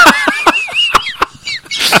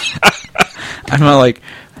 And I'm like,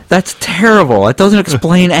 that's terrible. That doesn't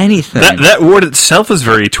explain anything. That word itself is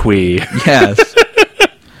very twee. Yes.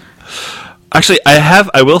 Actually,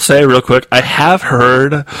 I will say real quick, I have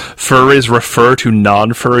heard furries refer to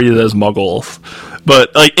non-furries as muggles,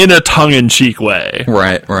 but like in a tongue-in-cheek way.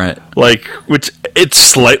 Right. Like, which it's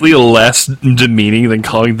slightly less demeaning than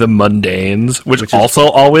calling them mundanes, which also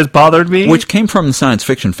always bothered me. Which came from the science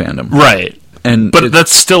fiction fandom. Right. But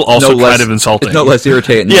that's still also kind of insulting. It's no less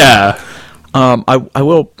irritating. Yeah. I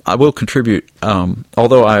will contribute,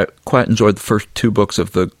 although I quite enjoyed the first two books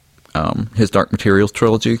of the his Dark Materials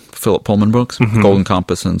trilogy, Philip Pullman books, Golden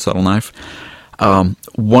Compass and Subtle Knife.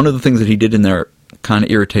 One of the things that he did in there kind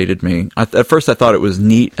of irritated me. At first I thought it was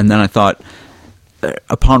neat, and then I thought,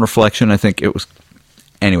 upon reflection, I think it was...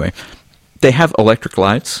 Anyway, they have electric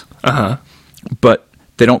lights, but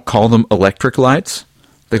they don't call them electric lights.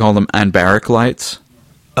 They call them anbaric lights.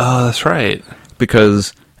 Oh, that's right.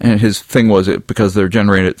 Because... And his thing was because they're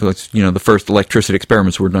generated, the first electricity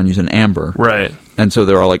experiments were done using amber. Right. And so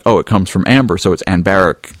they're all like, oh, it comes from amber, so it's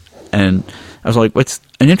anbaric. And I was like, it's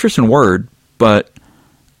an interesting word,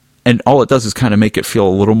 and all it does is kind of make it feel a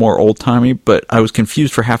little more old-timey, but I was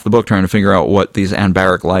confused for half the book trying to figure out what these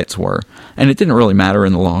anbaric lights were. And it didn't really matter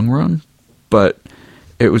in the long run, but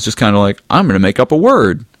it was just kind of like, I'm going to make up a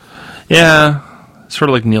word. Yeah, sort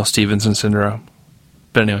of like Neil Stephenson syndrome.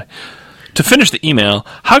 But anyway... To finish the email,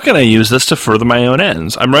 how can I use this to further my own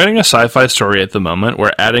ends? I'm writing a sci-fi story at the moment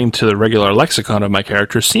where adding to the regular lexicon of my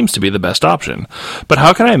characters seems to be the best option. But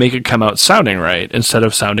how can I make it come out sounding right instead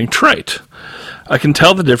of sounding trite? I can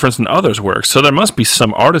tell the difference in others' works, so there must be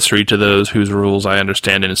some artistry to those whose rules I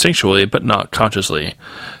understand instinctually, but not consciously.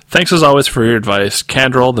 Thanks as always for your advice,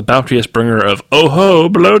 Candrel, the bounteous bringer of Oh-ho,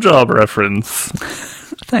 blowjob reference.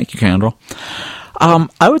 Thank you, Candrel.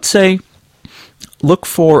 I would say look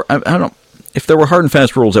for, I don't, if there were hard and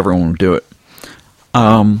fast rules, everyone would do it.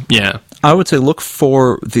 Yeah. I would say look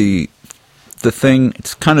for the thing,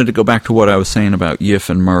 it's kind of to go back to what I was saying about Yif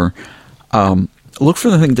and Mur. Look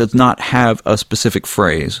for the thing that does not have a specific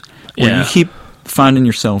phrase. When you keep finding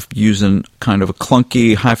yourself using kind of a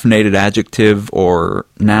clunky hyphenated adjective or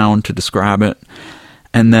noun to describe it,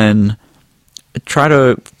 and then try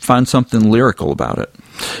to find something lyrical about it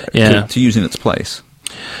to use in its place.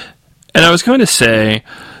 And I was going to say,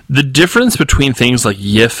 the difference between things like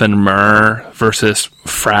Yif and Mur versus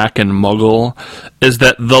Frack and Muggle is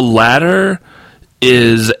that the latter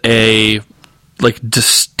is a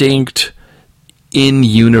distinct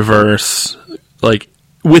in-universe,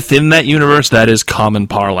 within that universe, that is common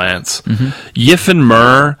parlance. Yif and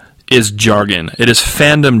Mur is jargon. It is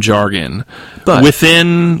fandom jargon. But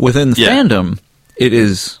within fandom, it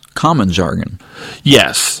is common jargon.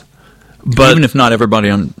 Yes. But even if not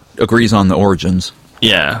everybody agrees on the origins.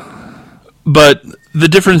 Yeah. But the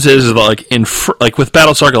difference is with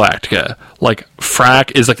Battlestar Galactica,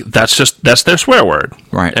 frack is that's their swear word.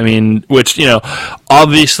 Right. I mean, which,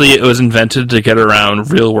 obviously it was invented to get around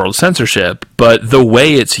real world censorship, but the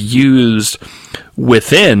way it's used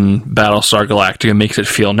within Battlestar Galactica makes it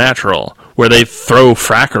feel natural. Where they throw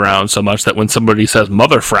frack around so much that when somebody says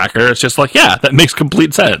mother fracker, it's just that makes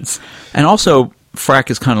complete sense. And also, frack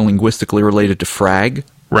is kind of linguistically related to frag.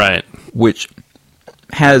 Right. Which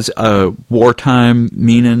has a wartime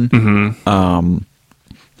meaning.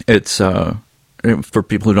 It's for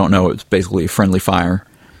people who don't know, it's basically a friendly fire.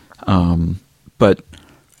 But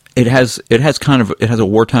it has a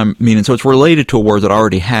wartime meaning, so it's related to a word that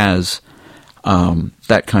already has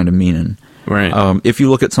that kind of meaning. Right. If you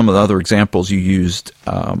look at some of the other examples you used,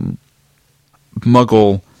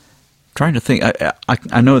 Muggle. Trying to think,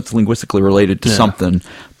 I know it's linguistically related to something,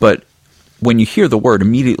 but when you hear the word,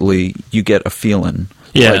 immediately you get a feeling.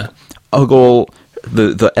 Yeah. Uggle,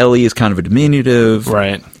 the LE is kind of a diminutive.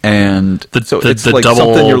 Right. And so it's the like double,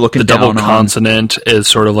 something you're looking down on. The double consonant is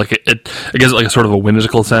sort of I guess a sort of a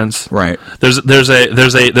whimsical sense. Right. There's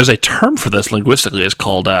a term for this linguistically. It's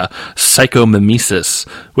called psychomimesis,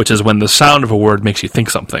 which is when the sound of a word makes you think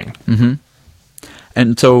something. Mm-hmm.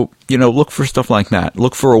 And so, look for stuff like that.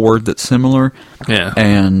 Look for a word that's similar. Yeah.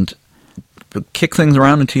 And kick things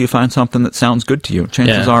around until you find something that sounds good to you.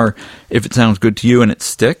 Chances are, if it sounds good to you and it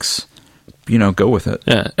sticks, go with it.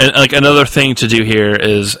 Yeah. And another thing to do here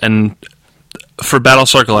is, and for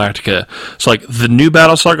Battlestar Galactica, so the new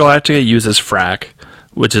Battlestar Galactica uses frack,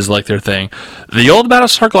 which is their thing. The old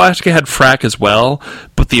Battlestar Galactica had frack as well,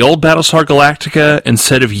 but the old Battlestar Galactica,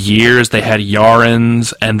 instead of years, they had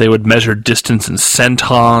yarns, and they would measure distance in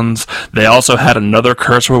centons. They also had another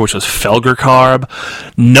curse word, which was Felgercarb.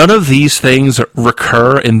 None of these things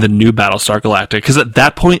recur in the new Battlestar Galactica, because at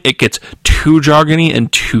that point, it gets too jargony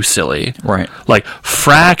and too silly. Right.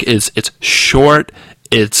 Frack it's short,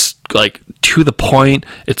 it's to the point.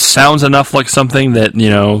 It sounds enough like something that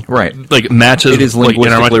right, matches. It is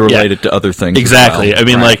linguistically related to other things. Exactly. Well. I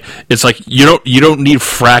mean, it's you don't need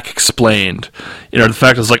frack explained. The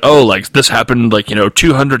fact is this happened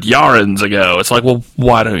 200 yarns ago. It's well,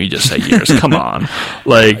 why don't you just say years? Come on,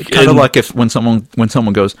 kind of like if when someone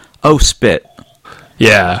goes, oh, spit.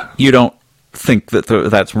 Yeah, you don't think that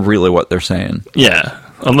that's really what they're saying. Yeah,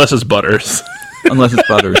 unless it's Butters. Unless it's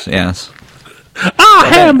Butters, yes.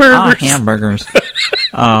 Hamburgers.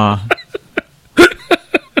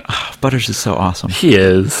 Butters is so awesome. He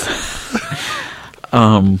is.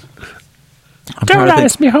 Don't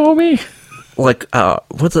ask me, homie.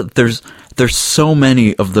 What's it? There's so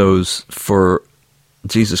many of those for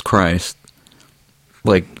Jesus Christ.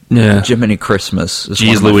 Jiminy Christmas.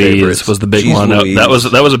 Jeez Louise was the big one. That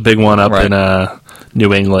was a big one up in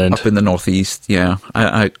New England, up in the Northeast. Yeah,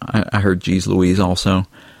 I heard Jeez Louise also.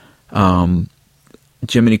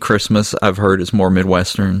 Jiminy Christmas, I've heard, is more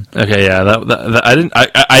Midwestern. Okay, yeah, that I didn't.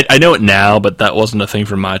 I know it now, but that wasn't a thing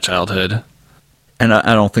from my childhood. And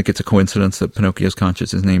I don't think it's a coincidence that Pinocchio's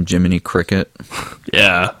conscience is named Jiminy Cricket.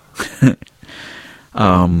 Yeah.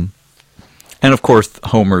 And of course,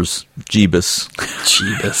 Homer's Jeebus.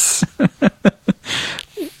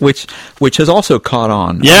 which has also caught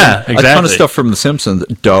on. Yeah, exactly. A ton of stuff from The Simpsons.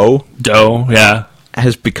 Doe, yeah,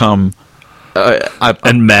 has become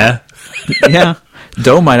and meh. Yeah.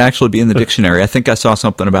 Doe might actually be in the dictionary. I think I saw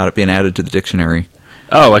something about it being added to the dictionary.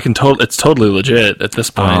 Oh, it's totally legit at this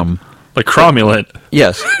point. Cromulent.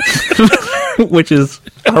 Yes. which is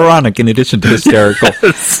ironic in addition to hysterical.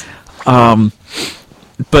 Yes.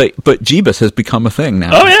 But Jeebus has become a thing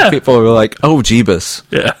now. Oh, yeah. People are like, oh, Jeebus.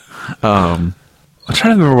 Yeah. I'm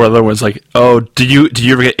trying to remember what other ones like. Oh, did you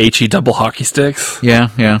ever get HE double hockey sticks? Yeah.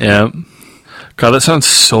 Yeah. God, that sounds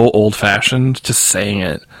so old fashioned. Just saying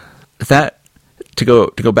it. That to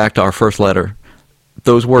go back to our first letter.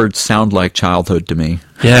 Those words sound like childhood to me.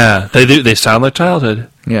 Yeah, they do. They sound like childhood.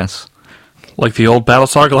 Yes, Like the old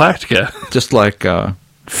Battlestar Galactica. just like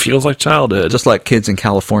Feels like childhood. just like kids in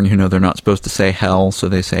California who know they're not supposed to say hell, so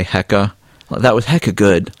they say hecka. Well, that was hecka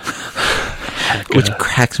good, which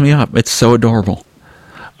cracks me up. It's so adorable.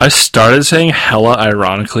 I started saying hella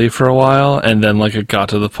ironically for a while, and then like it got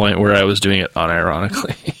to the point where I was doing it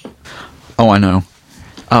unironically. Oh, I know.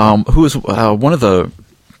 Who was one of the?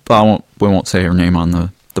 We won't say her name on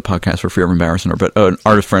the podcast for fear of embarrassing her, but an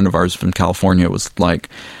artist friend of ours from California was like,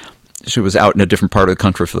 she was out in a different part of the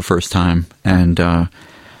country for the first time, and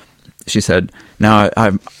she said, "Now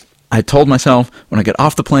I told myself when I get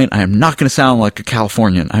off the plane, I am not going to sound like a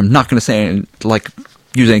Californian. I'm not going to say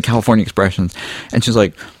use any California expressions." And she's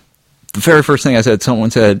like, the very first thing I said,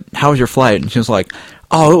 someone said, "How was your flight?" And she was like,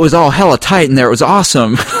 "Oh, it was all hella tight in there. It was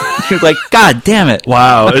awesome." She was like, "God damn it."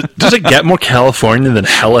 Wow. Does it get more Californian than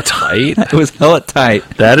hella tight? It was hella tight.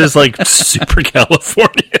 That is like super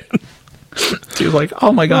Californian. She was like,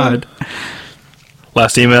 "Oh my God."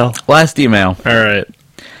 Last email? Last email. All right.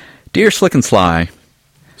 Dear Slick and Sly,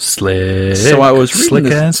 Slick. So I was reading Slick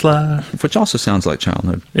this- and Sly. which also sounds like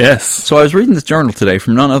childhood. Yes. So I was reading this journal today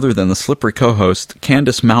from none other than the slippery co-host,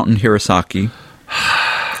 Candace Mountain Hirosaki.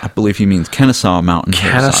 I believe he means Kennesaw Mountain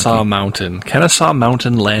Kennesaw Hirosaki. Mountain. Kennesaw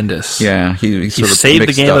Mountain Landis. Yeah, he He sort of saved the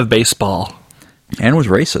mixed game up of baseball. and was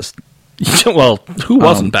racist. Well, who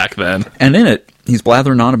wasn't back then? And in it, he's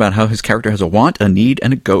blathering on about how his character has a want, a need,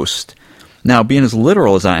 and a ghost. Now, being as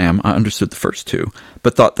literal as I am, I understood the first two,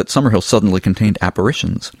 but thought that Summerhill suddenly contained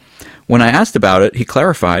apparitions. When I asked about it, he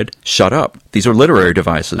clarified, "Shut up. These are literary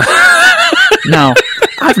devices." Now,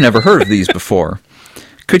 I've never heard of these before.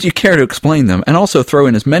 Could you care to explain them, and also throw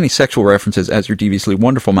in as many sexual references as your deviously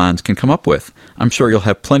wonderful minds can come up with? I'm sure you'll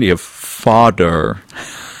have plenty of fodder.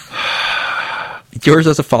 Yours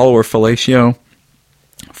as a follower of Fellatio,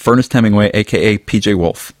 Furnist Hemingway, a.k.a. PJ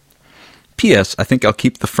Wolf. P.S. I think I'll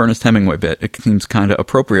keep the Furnist Hemingway bit. It seems kind of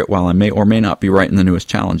appropriate while I may or may not be right in the newest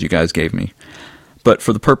challenge you guys gave me. But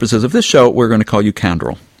for the purposes of this show, we're going to call you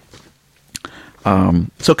Candrel.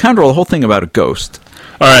 So Candrel, the whole thing about a ghost.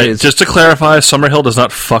 All right, is- just to clarify, Summerhill does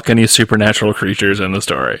not fuck any supernatural creatures in the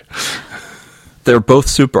story. They're both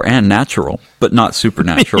super and natural, but not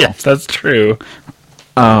supernatural. Yes, that's true.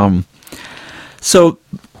 So,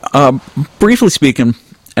 briefly speaking,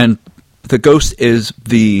 and the ghost is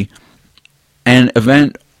an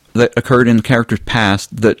event that occurred in the character's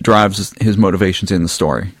past that drives his motivations in the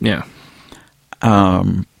story. Yeah.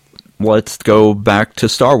 Let's go back to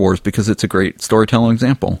Star Wars because it's a great storytelling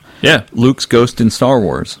example. Yeah. Luke's ghost in Star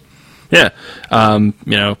Wars. Yeah.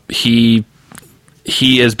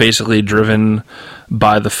 He is basically driven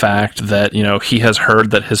by the fact that, he has heard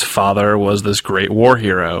that his father was this great war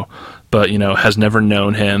hero, but, has never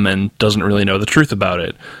known him and doesn't really know the truth about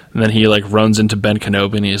it. And then he, runs into Ben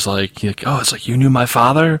Kenobi and he's like, "Oh, it's like, you knew my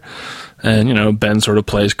father?" And, Ben sort of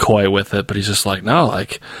plays coy with it, but he's just like, "No,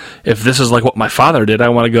 if this is what my father did, I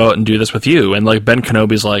want to go out and do this with you." And, Ben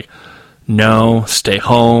Kenobi's like, "No, stay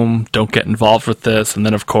home, don't get involved with this." And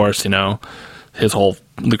then, of course, his whole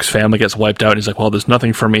Luke's family gets wiped out, and he's like, "Well, there's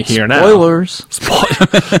nothing for me here now." Spoilers.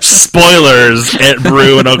 Spoilers! Aunt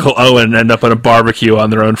Beru and Uncle Owen end up at a barbecue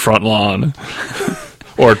on their own front lawn.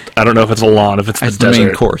 Or, I don't know if it's a lawn, if it's the That's the desert.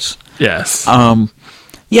 main course. Yes.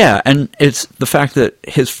 Yeah, and it's the fact that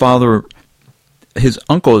his father's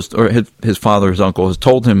uncle has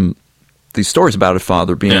told him these stories about his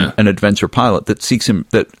father being an adventure pilot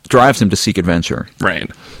that drives him to seek adventure. Right.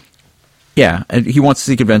 Yeah, and he wants to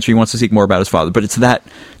seek adventure. He wants to seek more about his father, but it's that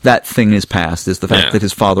thing is past is the fact that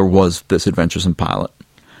his father was this adventuresome pilot.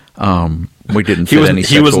 We didn't fit any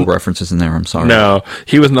sexual references in there. I'm sorry. No,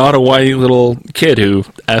 he was not a whiny little kid who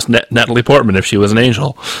asked Natalie Portman if she was an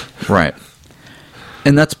angel. Right.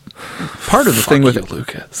 And that's part of the thing with you,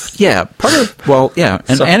 Lucas. Yeah,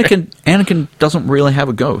 and Sorry. Anakin doesn't really have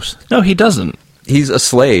a ghost. No, he doesn't. He's a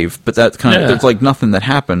slave, but that's kind of there's nothing that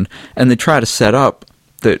happened, and they try to set up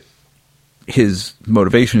that his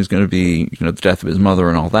motivation is going to be the death of his mother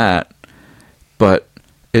and all that, but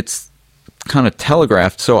it's kind of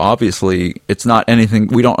telegraphed so obviously it's not anything.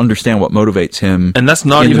 We don't understand what motivates him, And that's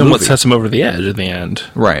not in the even what movie. sets him over the edge at the end.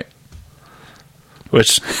 Right.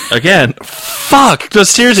 Which, again, fuck!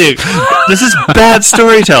 Just seriously, this is bad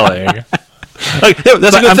storytelling. Like, yeah,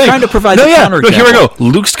 that's a good I'm thing. trying to provide the Look, here we go.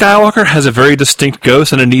 counterexample. Luke Skywalker has a very distinct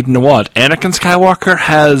ghost and a need and a want. Anakin Skywalker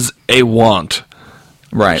has a want.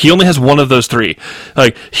 Right. He only has one of those three.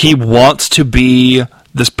 Like, he wants to be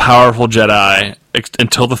this powerful Jedi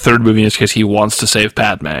until the third movie, in this case, he wants to save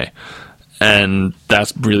Padme. And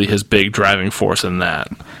that's really his big driving force in that.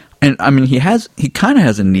 And I mean, he kind of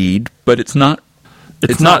has a need, but it's not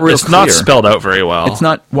real It's not clear. spelled out very well. It's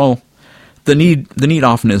not, well, the need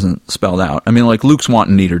often isn't spelled out. I mean, like, Luke's want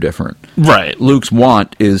and need are different. Right. Luke's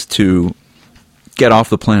want is to get off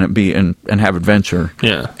the planet B and have adventure.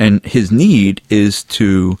 Yeah. And his need is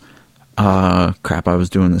to crap, I was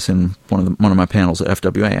doing this in one of my panels at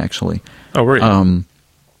FWA, actually. Oh, were you?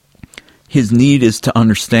 His need is to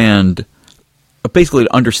understand, basically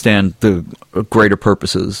to understand the greater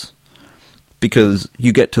purposes. Because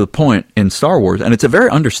you get to the point in Star Wars, and it's a very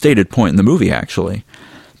understated point in the movie, actually,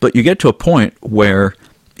 but you get to a point where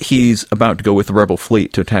he's about to go with the Rebel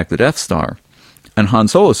fleet to attack the Death Star. And Han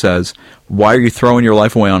Solo says, "Why are you throwing your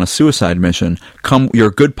life away on a suicide mission? You're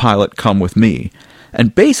a good pilot, come with me."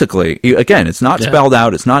 And basically, again, it's not spelled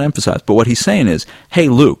out, it's not emphasized, but what he's saying is, hey,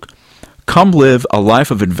 Luke, come live a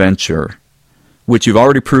life of adventure, which you've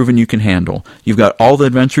already proven you can handle. You've got all the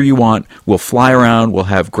adventure you want. We'll fly around. We'll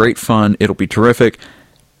have great fun. It'll be terrific.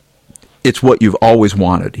 It's what you've always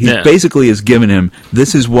wanted. He basically is giving him,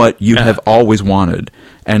 this is what you have always wanted.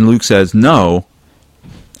 And Luke says, no,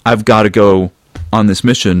 I've got to go on this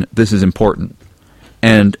mission. This is important.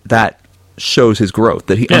 And that shows his growth,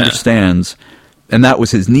 that he understands, and that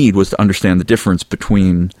was his need, was to understand the difference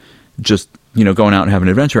between just, going out and having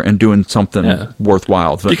an adventure and doing something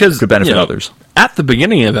worthwhile to benefit others. At the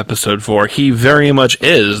beginning of episode 4, he very much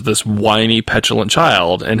is this whiny, petulant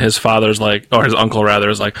child, and his father's like, or his uncle rather,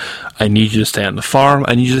 is like, I need you to stay on the farm.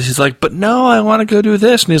 I need you to, he's like, but no, I want to go do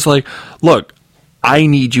this. And he's like, look, I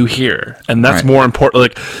need you here. And that's more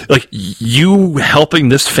important. Like you helping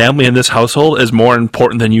this family and this household is more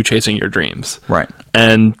important than you chasing your dreams. Right.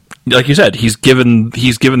 And like you said, he's given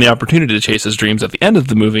the opportunity to chase his dreams at the end of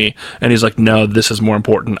the movie, and he's like, no, this is more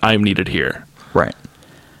important. I'm needed here. Right.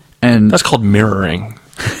 And that's called mirroring.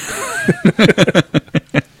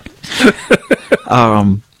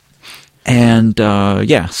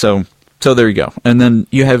 So there you go. And then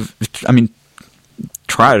you have, I mean,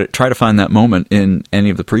 try to find that moment in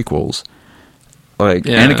any of the prequels. Like,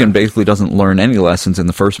 Anakin basically doesn't learn any lessons in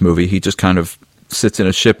the first movie. He just kind of sits in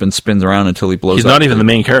a ship and spins around until he blows up. He's not even the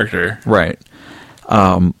main character. Right.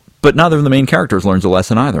 But neither of the main characters learns a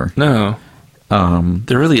lesson either. No.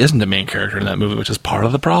 There really isn't a main character in that movie, which is part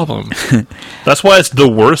of the problem. That's why it's the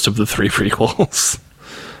worst of the 3 prequels.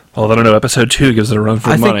 Although I don't know, episode 2 gives it a run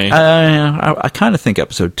for money. I kind of think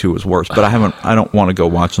episode 2 was worse, but I don't want to go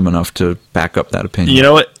watch them enough to back up that opinion. You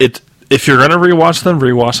know what? If you're going to rewatch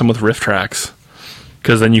them with riff tracks,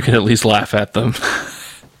 because then you can at least laugh at them.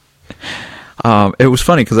 It was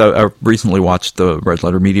funny because I recently watched the Red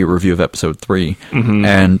Letter Media review of episode 3,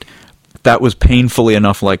 and that was painfully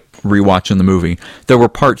enough like rewatching the movie. There were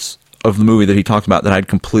parts of the movie that he talked about that I'd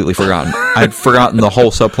completely forgotten. I'd forgotten the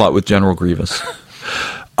whole subplot with General Grievous.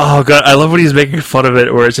 Oh god, I love when he's making fun of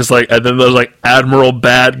it, where it's just like, and then there's like Admiral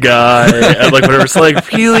Bad Guy, and like whatever. It's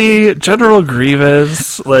like, really, General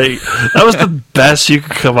Grievous? Like, that was the best you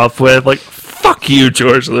could come up with. Like, fuck you,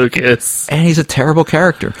 George Lucas. And he's a terrible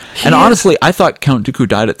character. Honestly, I thought Count Dooku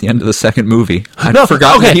died at the end of the second movie. I'd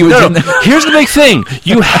forgotten that he was in there. Here's the big thing: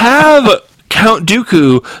 you have Count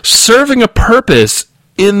Dooku serving a purpose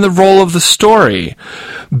in the role of the story.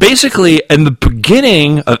 Basically, in the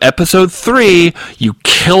beginning of episode 3, you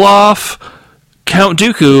kill off Count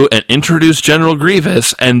Dooku and introduce General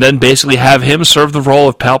Grievous, and then basically have him serve the role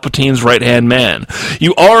of Palpatine's right-hand man.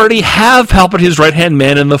 You already have Palpatine's right-hand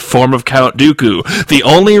man in the form of Count Dooku. The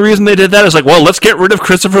only reason they did that is like, well, let's get rid of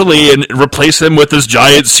Christopher Lee and replace him with this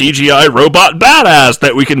giant CGI robot badass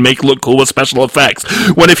that we can make look cool with special effects.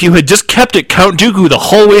 When if you had just kept it Count Dooku the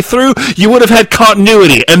whole way through, you would have had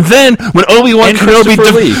continuity. And then when Obi-Wan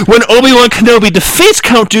Kenobi defeats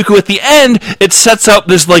Count Dooku at the end, it sets up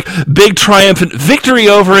this like big triumphant victory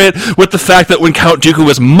over it, with the fact that when Count Dooku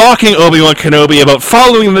was mocking Obi-Wan Kenobi about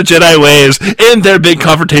following the Jedi ways in their big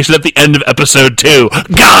confrontation at the end of episode 2.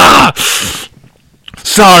 Gah!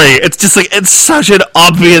 Sorry, it's just like, it's such an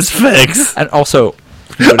obvious fix. And also,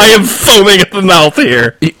 I am foaming at the mouth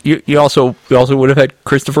here. You also would have had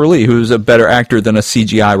Christopher Lee, who's a better actor than a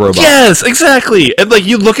CGI robot. Yes, exactly. And like,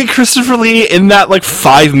 you look at Christopher Lee in that like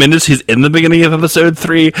 5 minutes he's in the beginning of episode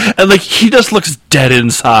 3, and like, he just looks dead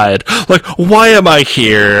inside. Like, why am I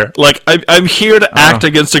here? Like, I'm here to act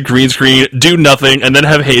against a green screen, do nothing, and then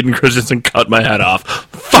have Hayden Christensen cut my head off.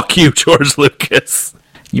 Fuck you, George Lucas.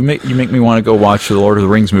 You make me want to go watch the Lord of the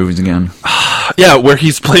Rings movies again. Yeah, where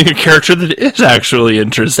he's playing a character that is actually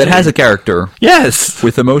interesting. That has a character. Yes.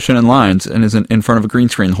 With emotion and lines, and is in front of a green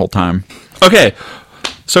screen the whole time. Okay,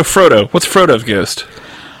 so Frodo. What's Frodo's ghost?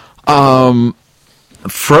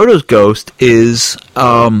 Frodo's ghost is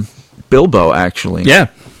Bilbo, actually. Yeah.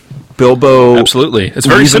 Bilbo... Absolutely. It's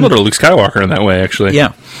very similar to Luke Skywalker in that way, actually.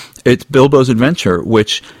 Yeah. It's Bilbo's adventure,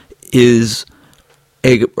 which is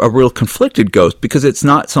a real conflicted ghost, because it's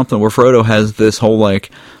not something where Frodo has this whole, like,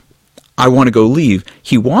 I want to go leave.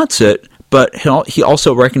 He wants it, but he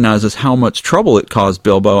also recognizes how much trouble it caused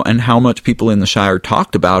Bilbo and how much people in the Shire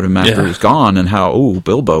talked about him after he's gone, and how,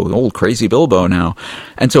 Bilbo, old crazy Bilbo now.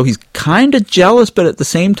 And so he's kind of jealous, but at the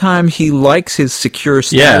same time, he likes his secure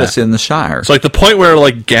status in the Shire. It's like the point where,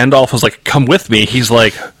 like, Gandalf was like, come with me. He's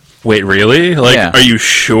like... Wait, really? Like, are you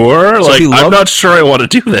sure? So like, I'm not sure I want to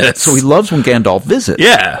do this. So he loves when Gandalf visits.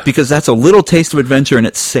 Yeah. Because that's a little taste of adventure, and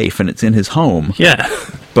it's safe, and it's in his home. Yeah.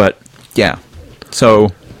 But, yeah. So,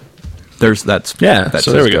 that's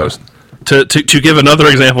so there we go. To give another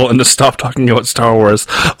example, and to stop talking about Star Wars,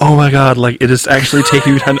 oh my god, like, it is actually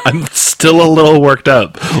taking me time. I'm still a little worked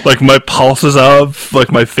up. Like, my pulse is up,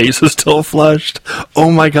 like, my face is still flushed.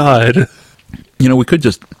 Oh my god. You know, we could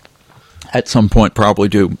just... at some point probably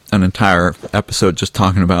do an entire episode just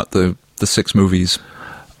talking about the 6 movies.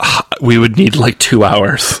 We would need like 2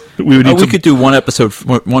 hours. We could do one episode,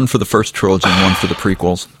 one for the first trilogy and one for the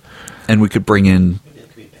prequels. And we could bring in...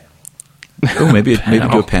 maybe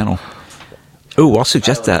do a panel. I'll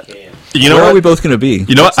suggest that. You know Where what? are we both going to be?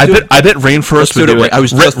 You know what? I bet Rainforest would do it. I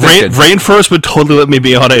was just thinking. Rainforest would totally let me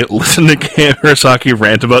be on a listen to Cam Hirosaki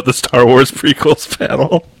rant about the Star Wars prequels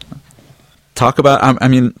panel. Talk about...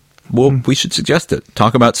 Well, we should suggest it.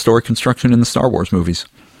 Talk about story construction in the Star Wars movies.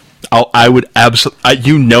 I would absolutely...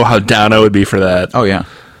 you know how down I would be for that. Oh, yeah.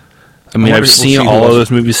 I mean, I've seen all of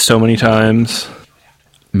those movies so many times.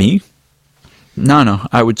 Me? No.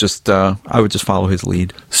 I would just follow his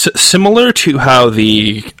lead. Similar to how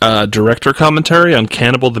the director commentary on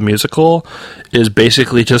Cannibal the Musical is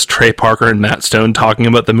basically just Trey Parker and Matt Stone talking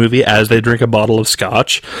about the movie as they drink a bottle of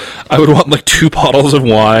scotch, I would want like 2 bottles of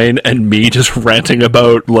wine and me just ranting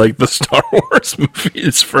about like the Star Wars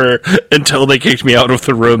movies until they kicked me out of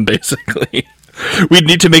the room, basically. We'd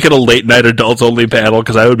need to make it a late night adults only panel,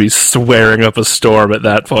 because I would be swearing up a storm at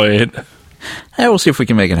that point. Yeah, we'll see if we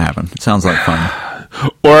can make it happen. It sounds like fun.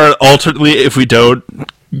 Or alternately, if we don't,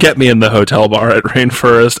 get me in the hotel bar at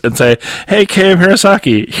Rainforest and say, hey, Cam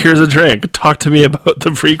Hirosaki, here's a drink. Talk to me about the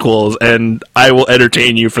prequels, and I will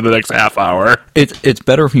entertain you for the next half hour. It's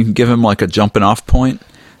better if you can give him like a jumping off point.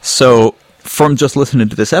 So from just listening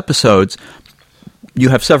to this episode, you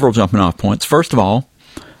have several jumping off points. First of all,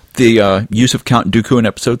 the use of Count Dooku in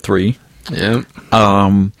episode 3. Yeah.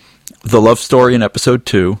 The love story in episode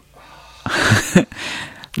 2.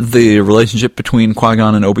 The relationship between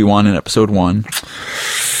Qui-Gon and Obi-Wan in episode 1.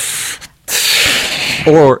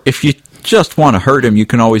 Or if you just want to hurt him, you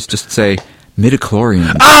can always just say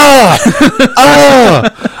midichlorians.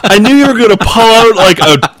 I knew you were going to pull out like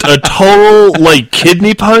a total like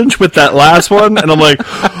kidney punch with that last one, and I'm like,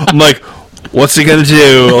 what's he gonna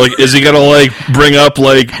do? Like, is he gonna like bring up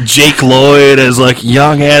like Jake Lloyd as like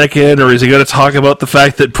young Anakin, or is he gonna talk about the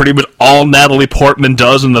fact that pretty much all Natalie Portman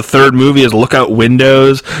does in the 3rd movie is look out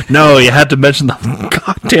windows? No, you had to mention the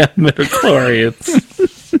goddamn midichlorians.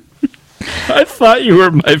 I thought you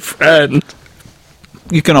were my friend.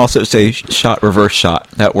 You can also say shot, reverse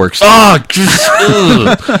shot. That works. That's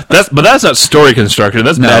not story construction.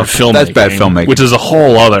 That's bad filmmaking. That's bad filmmaking, which is a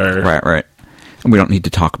whole other. Right. And we don't need to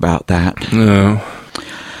talk about that. No.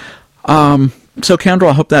 So, Kendall,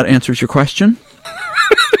 I hope that answers your question.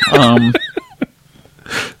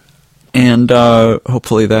 And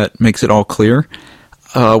hopefully that makes it all clear.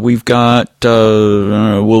 We've got...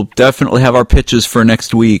 we'll definitely have our pitches for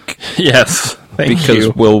next week. Yes,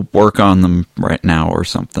 because we'll work on them right now or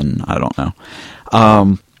something. I don't know.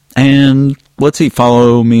 And let's see,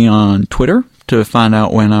 follow me on Twitter to find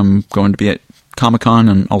out when I'm going to be at Comic-Con,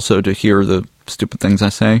 and also to hear the stupid things I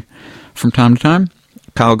say from time to time.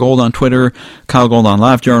 Kyle Gold on Twitter, Kyle Gold on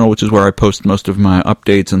LiveJournal, which is where I post most of my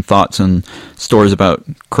updates and thoughts and stories about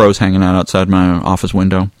crows hanging out outside my office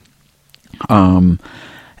window.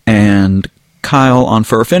 And Kyle on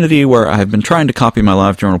Fur Affinity, where I've been trying to copy my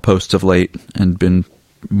LiveJournal posts of late and been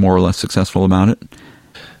more or less successful about it.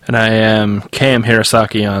 And I am Cam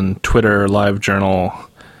Hirosaki on Twitter, LiveJournal,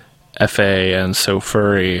 FA, and So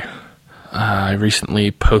Furry. I recently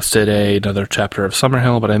posted another chapter of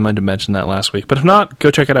Summerhill, but I might have mentioned that last week. But if not, go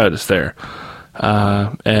check it out. It's there.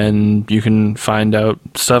 And you can find out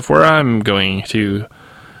stuff where I'm going to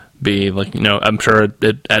be like, I'm sure at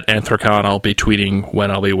Anthrocon I'll be tweeting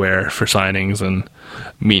when I'll be where for signings and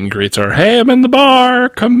meet and greets, or hey, I'm in the bar,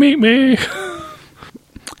 come meet me.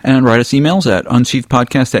 And write us emails at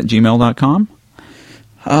unsheathedpodcast@gmail.com.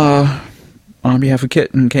 On behalf of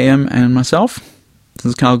Kit and KM and myself, this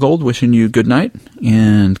is Kyle Gold wishing you good night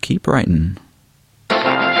and keep writing.